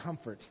my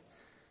comfort.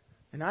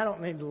 And I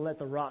don't need to let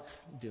the rocks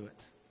do it.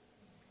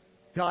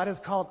 God has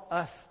called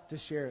us to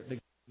share the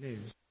good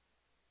news.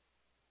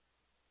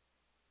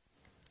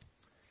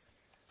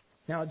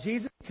 Now,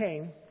 Jesus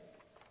came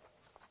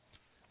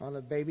on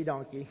a baby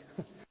donkey,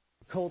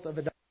 colt of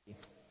a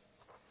donkey,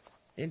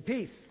 in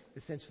peace,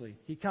 essentially.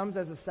 He comes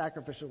as a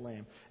sacrificial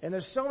lamb. And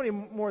there's so many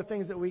more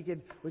things that we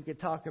could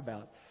talk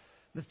about.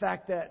 The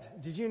fact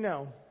that, did you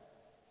know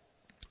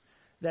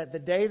that the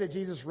day that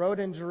Jesus rode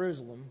in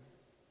Jerusalem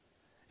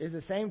is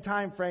the same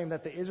time frame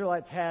that the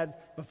Israelites had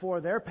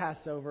before their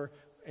Passover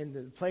in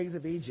the plagues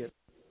of Egypt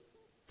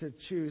to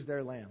choose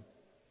their lamb?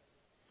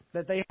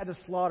 That they had to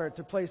slaughter,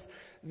 to place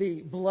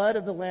the blood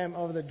of the lamb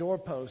over the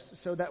doorpost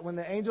so that when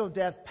the angel of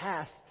death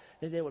passed,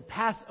 that they would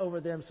pass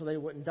over them so they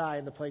wouldn't die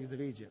in the plagues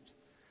of Egypt.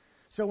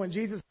 So when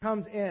Jesus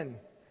comes in,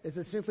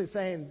 it's simply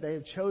saying they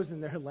have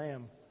chosen their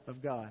Lamb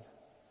of God.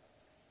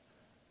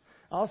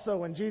 Also,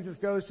 when Jesus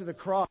goes to the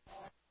cross,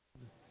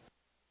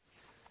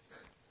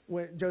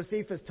 when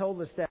Josephus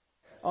told us that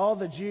all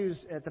the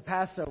Jews at the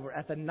Passover,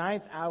 at the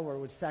 9th hour,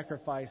 would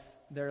sacrifice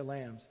their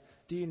lambs.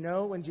 Do you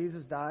know when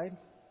Jesus died?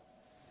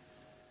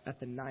 At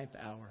the 9th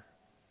hour.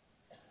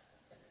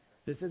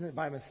 This isn't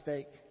by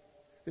mistake.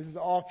 This is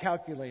all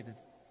calculated.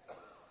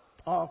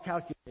 All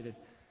calculated.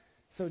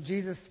 So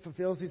Jesus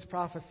fulfills these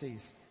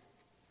prophecies.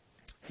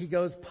 He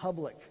goes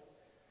public.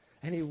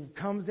 And he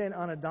comes in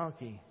on a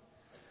donkey.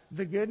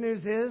 The good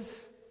news is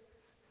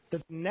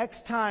that the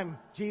next time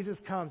Jesus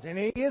comes, and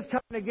he is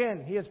coming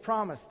again, he has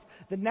promised.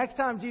 The next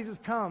time Jesus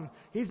comes,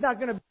 he's not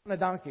going to be on a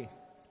donkey.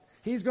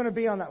 He's going to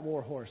be on that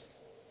war horse.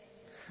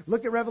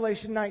 Look at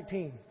Revelation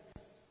 19.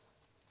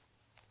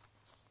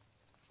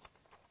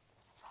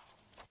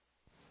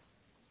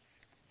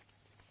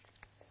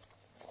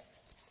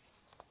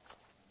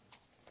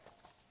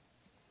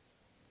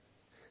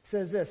 It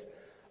says this,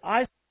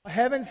 I saw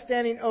heaven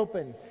standing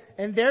open,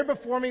 and there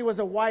before me was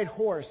a white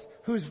horse,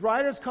 whose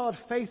rider is called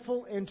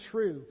Faithful and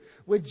True.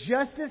 With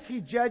justice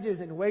he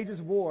judges and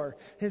wages war.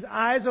 His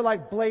eyes are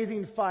like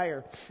blazing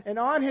fire, and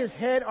on his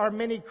head are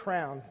many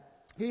crowns.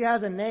 He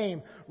has a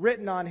name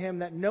written on him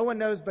that no one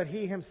knows but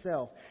he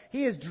himself.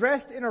 He is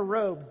dressed in a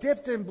robe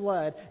dipped in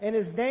blood, and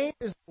his name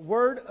is the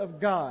Word of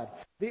God.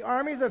 The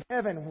armies of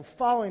heaven were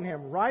following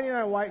him, riding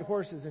on white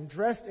horses and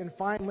dressed in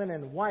fine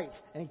linen, white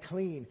and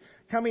clean.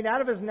 Coming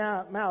out of his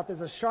mouth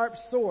is a sharp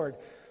sword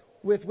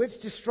with which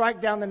to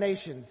strike down the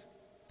nations.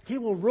 He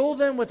will rule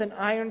them with an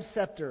iron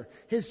scepter.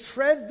 He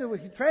treads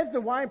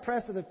the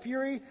winepress of the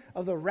fury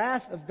of the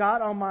wrath of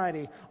God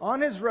Almighty.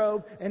 On his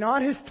robe and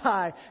on his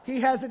thigh,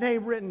 he has a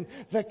name written,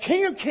 the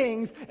King of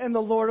Kings and the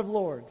Lord of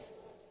Lords.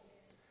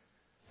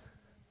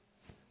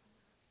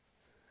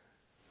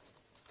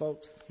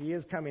 Folks, he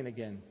is coming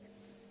again.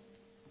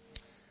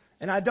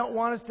 And I don't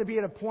want us to be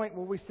at a point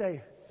where we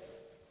say,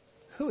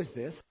 who is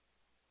this?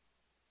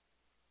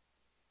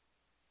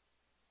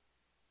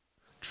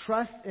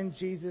 Trust in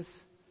Jesus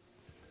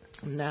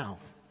now.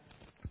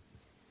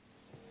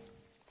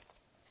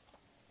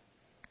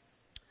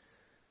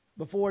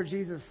 before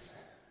Jesus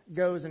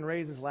goes and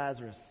raises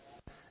Lazarus.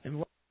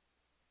 And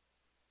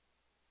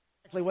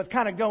what's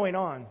kind of going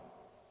on.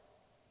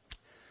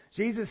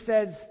 Jesus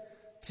says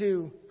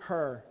to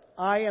her,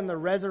 I am the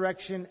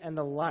resurrection and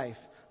the life.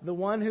 The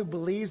one who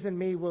believes in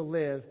me will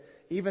live,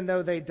 even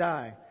though they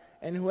die.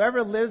 And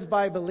whoever lives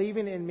by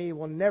believing in me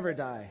will never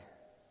die.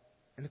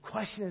 And the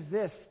question is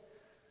this: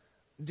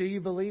 do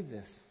you believe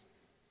this?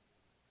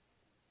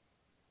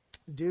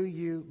 Do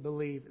you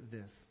believe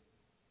this?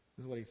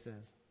 This is what he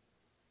says.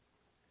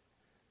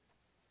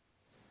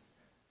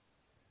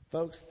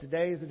 Folks,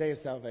 today is the day of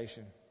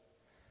salvation.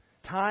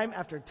 Time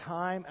after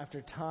time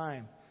after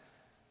time,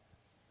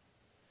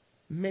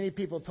 many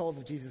people told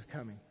of Jesus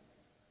coming.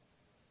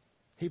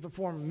 He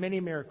performed many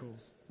miracles,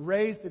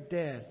 raised the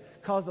dead,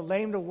 caused the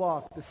lame to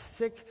walk, the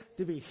sick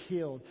to be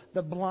healed,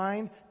 the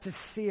blind to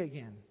see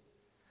again.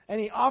 And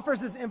he offers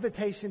this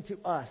invitation to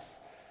us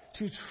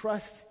to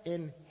trust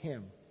in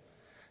him,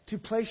 to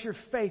place your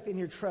faith and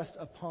your trust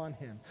upon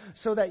him,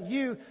 so that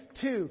you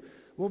too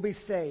will be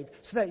saved,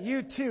 so that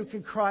you too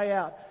can cry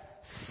out,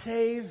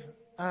 save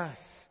us.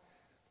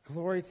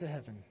 Glory to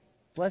heaven.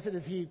 Blessed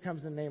is he who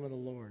comes in the name of the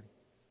Lord.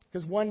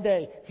 Because one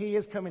day he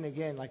is coming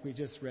again, like we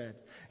just read.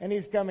 And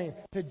he's coming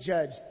to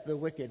judge the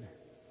wicked.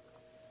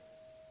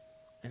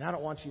 And I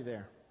don't want you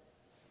there.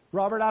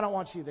 Robert, I don't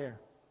want you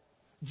there.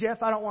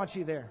 Jeff, I don't want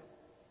you there.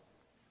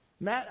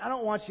 Matt, I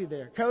don't want you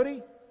there.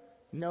 Cody?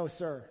 No,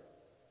 sir.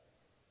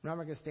 I'm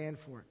not going to stand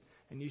for it.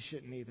 And you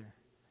shouldn't either.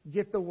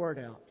 Get the word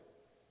out.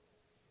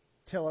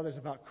 Tell others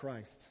about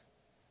Christ.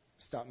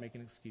 Stop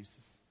making excuses.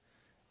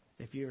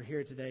 If you're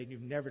here today and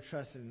you've never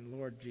trusted in the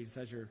Lord Jesus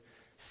as your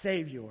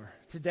Savior,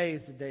 today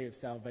is the day of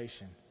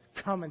salvation.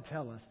 Come and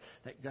tell us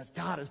that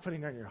God is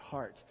putting it on your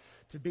heart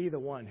to be the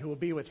one who will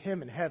be with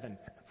him in heaven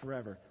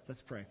forever.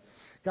 Let's pray.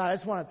 God, I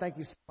just want to thank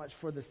you so much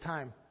for this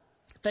time.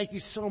 Thank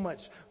you so much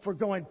for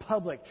going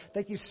public.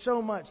 Thank you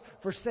so much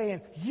for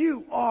saying,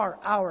 you are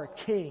our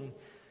King.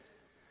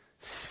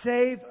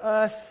 Save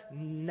us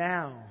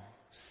now,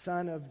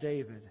 Son of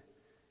David.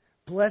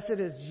 Blessed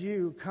is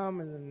you,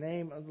 come in the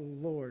name of the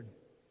Lord.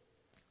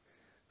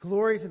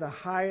 Glory to the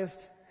highest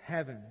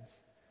heavens.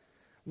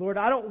 Lord,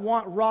 I don't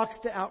want rocks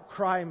to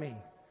outcry me.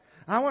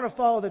 I want to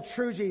follow the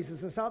true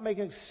Jesus and stop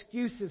making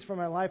excuses for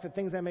my life and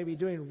things I may be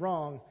doing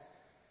wrong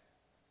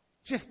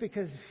just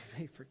because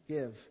they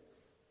forgive.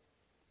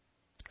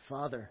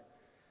 Father,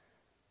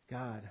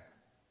 God,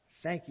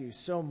 thank you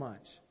so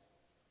much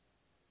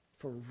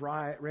for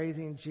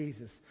raising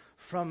Jesus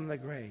from the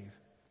grave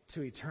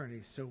to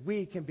eternity so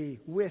we can be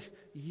with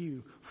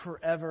you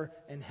forever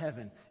in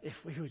heaven if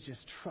we would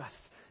just trust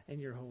in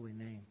your holy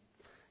name.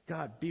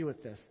 God, be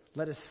with us.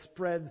 Let us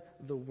spread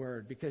the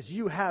word because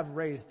you have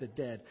raised the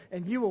dead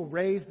and you will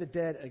raise the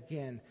dead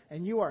again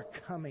and you are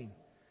coming.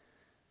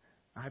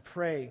 I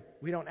pray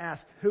we don't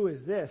ask, who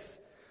is this?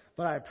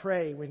 But I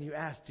pray when you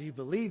ask, do you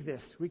believe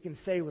this? We can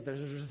say with a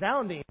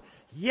resounding,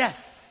 yes,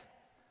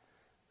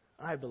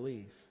 I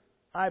believe.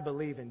 I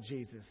believe in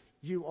Jesus.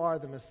 You are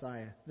the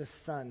Messiah, the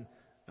Son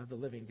of the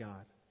living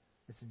God.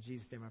 It's in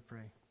Jesus' name I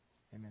pray.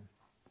 Amen.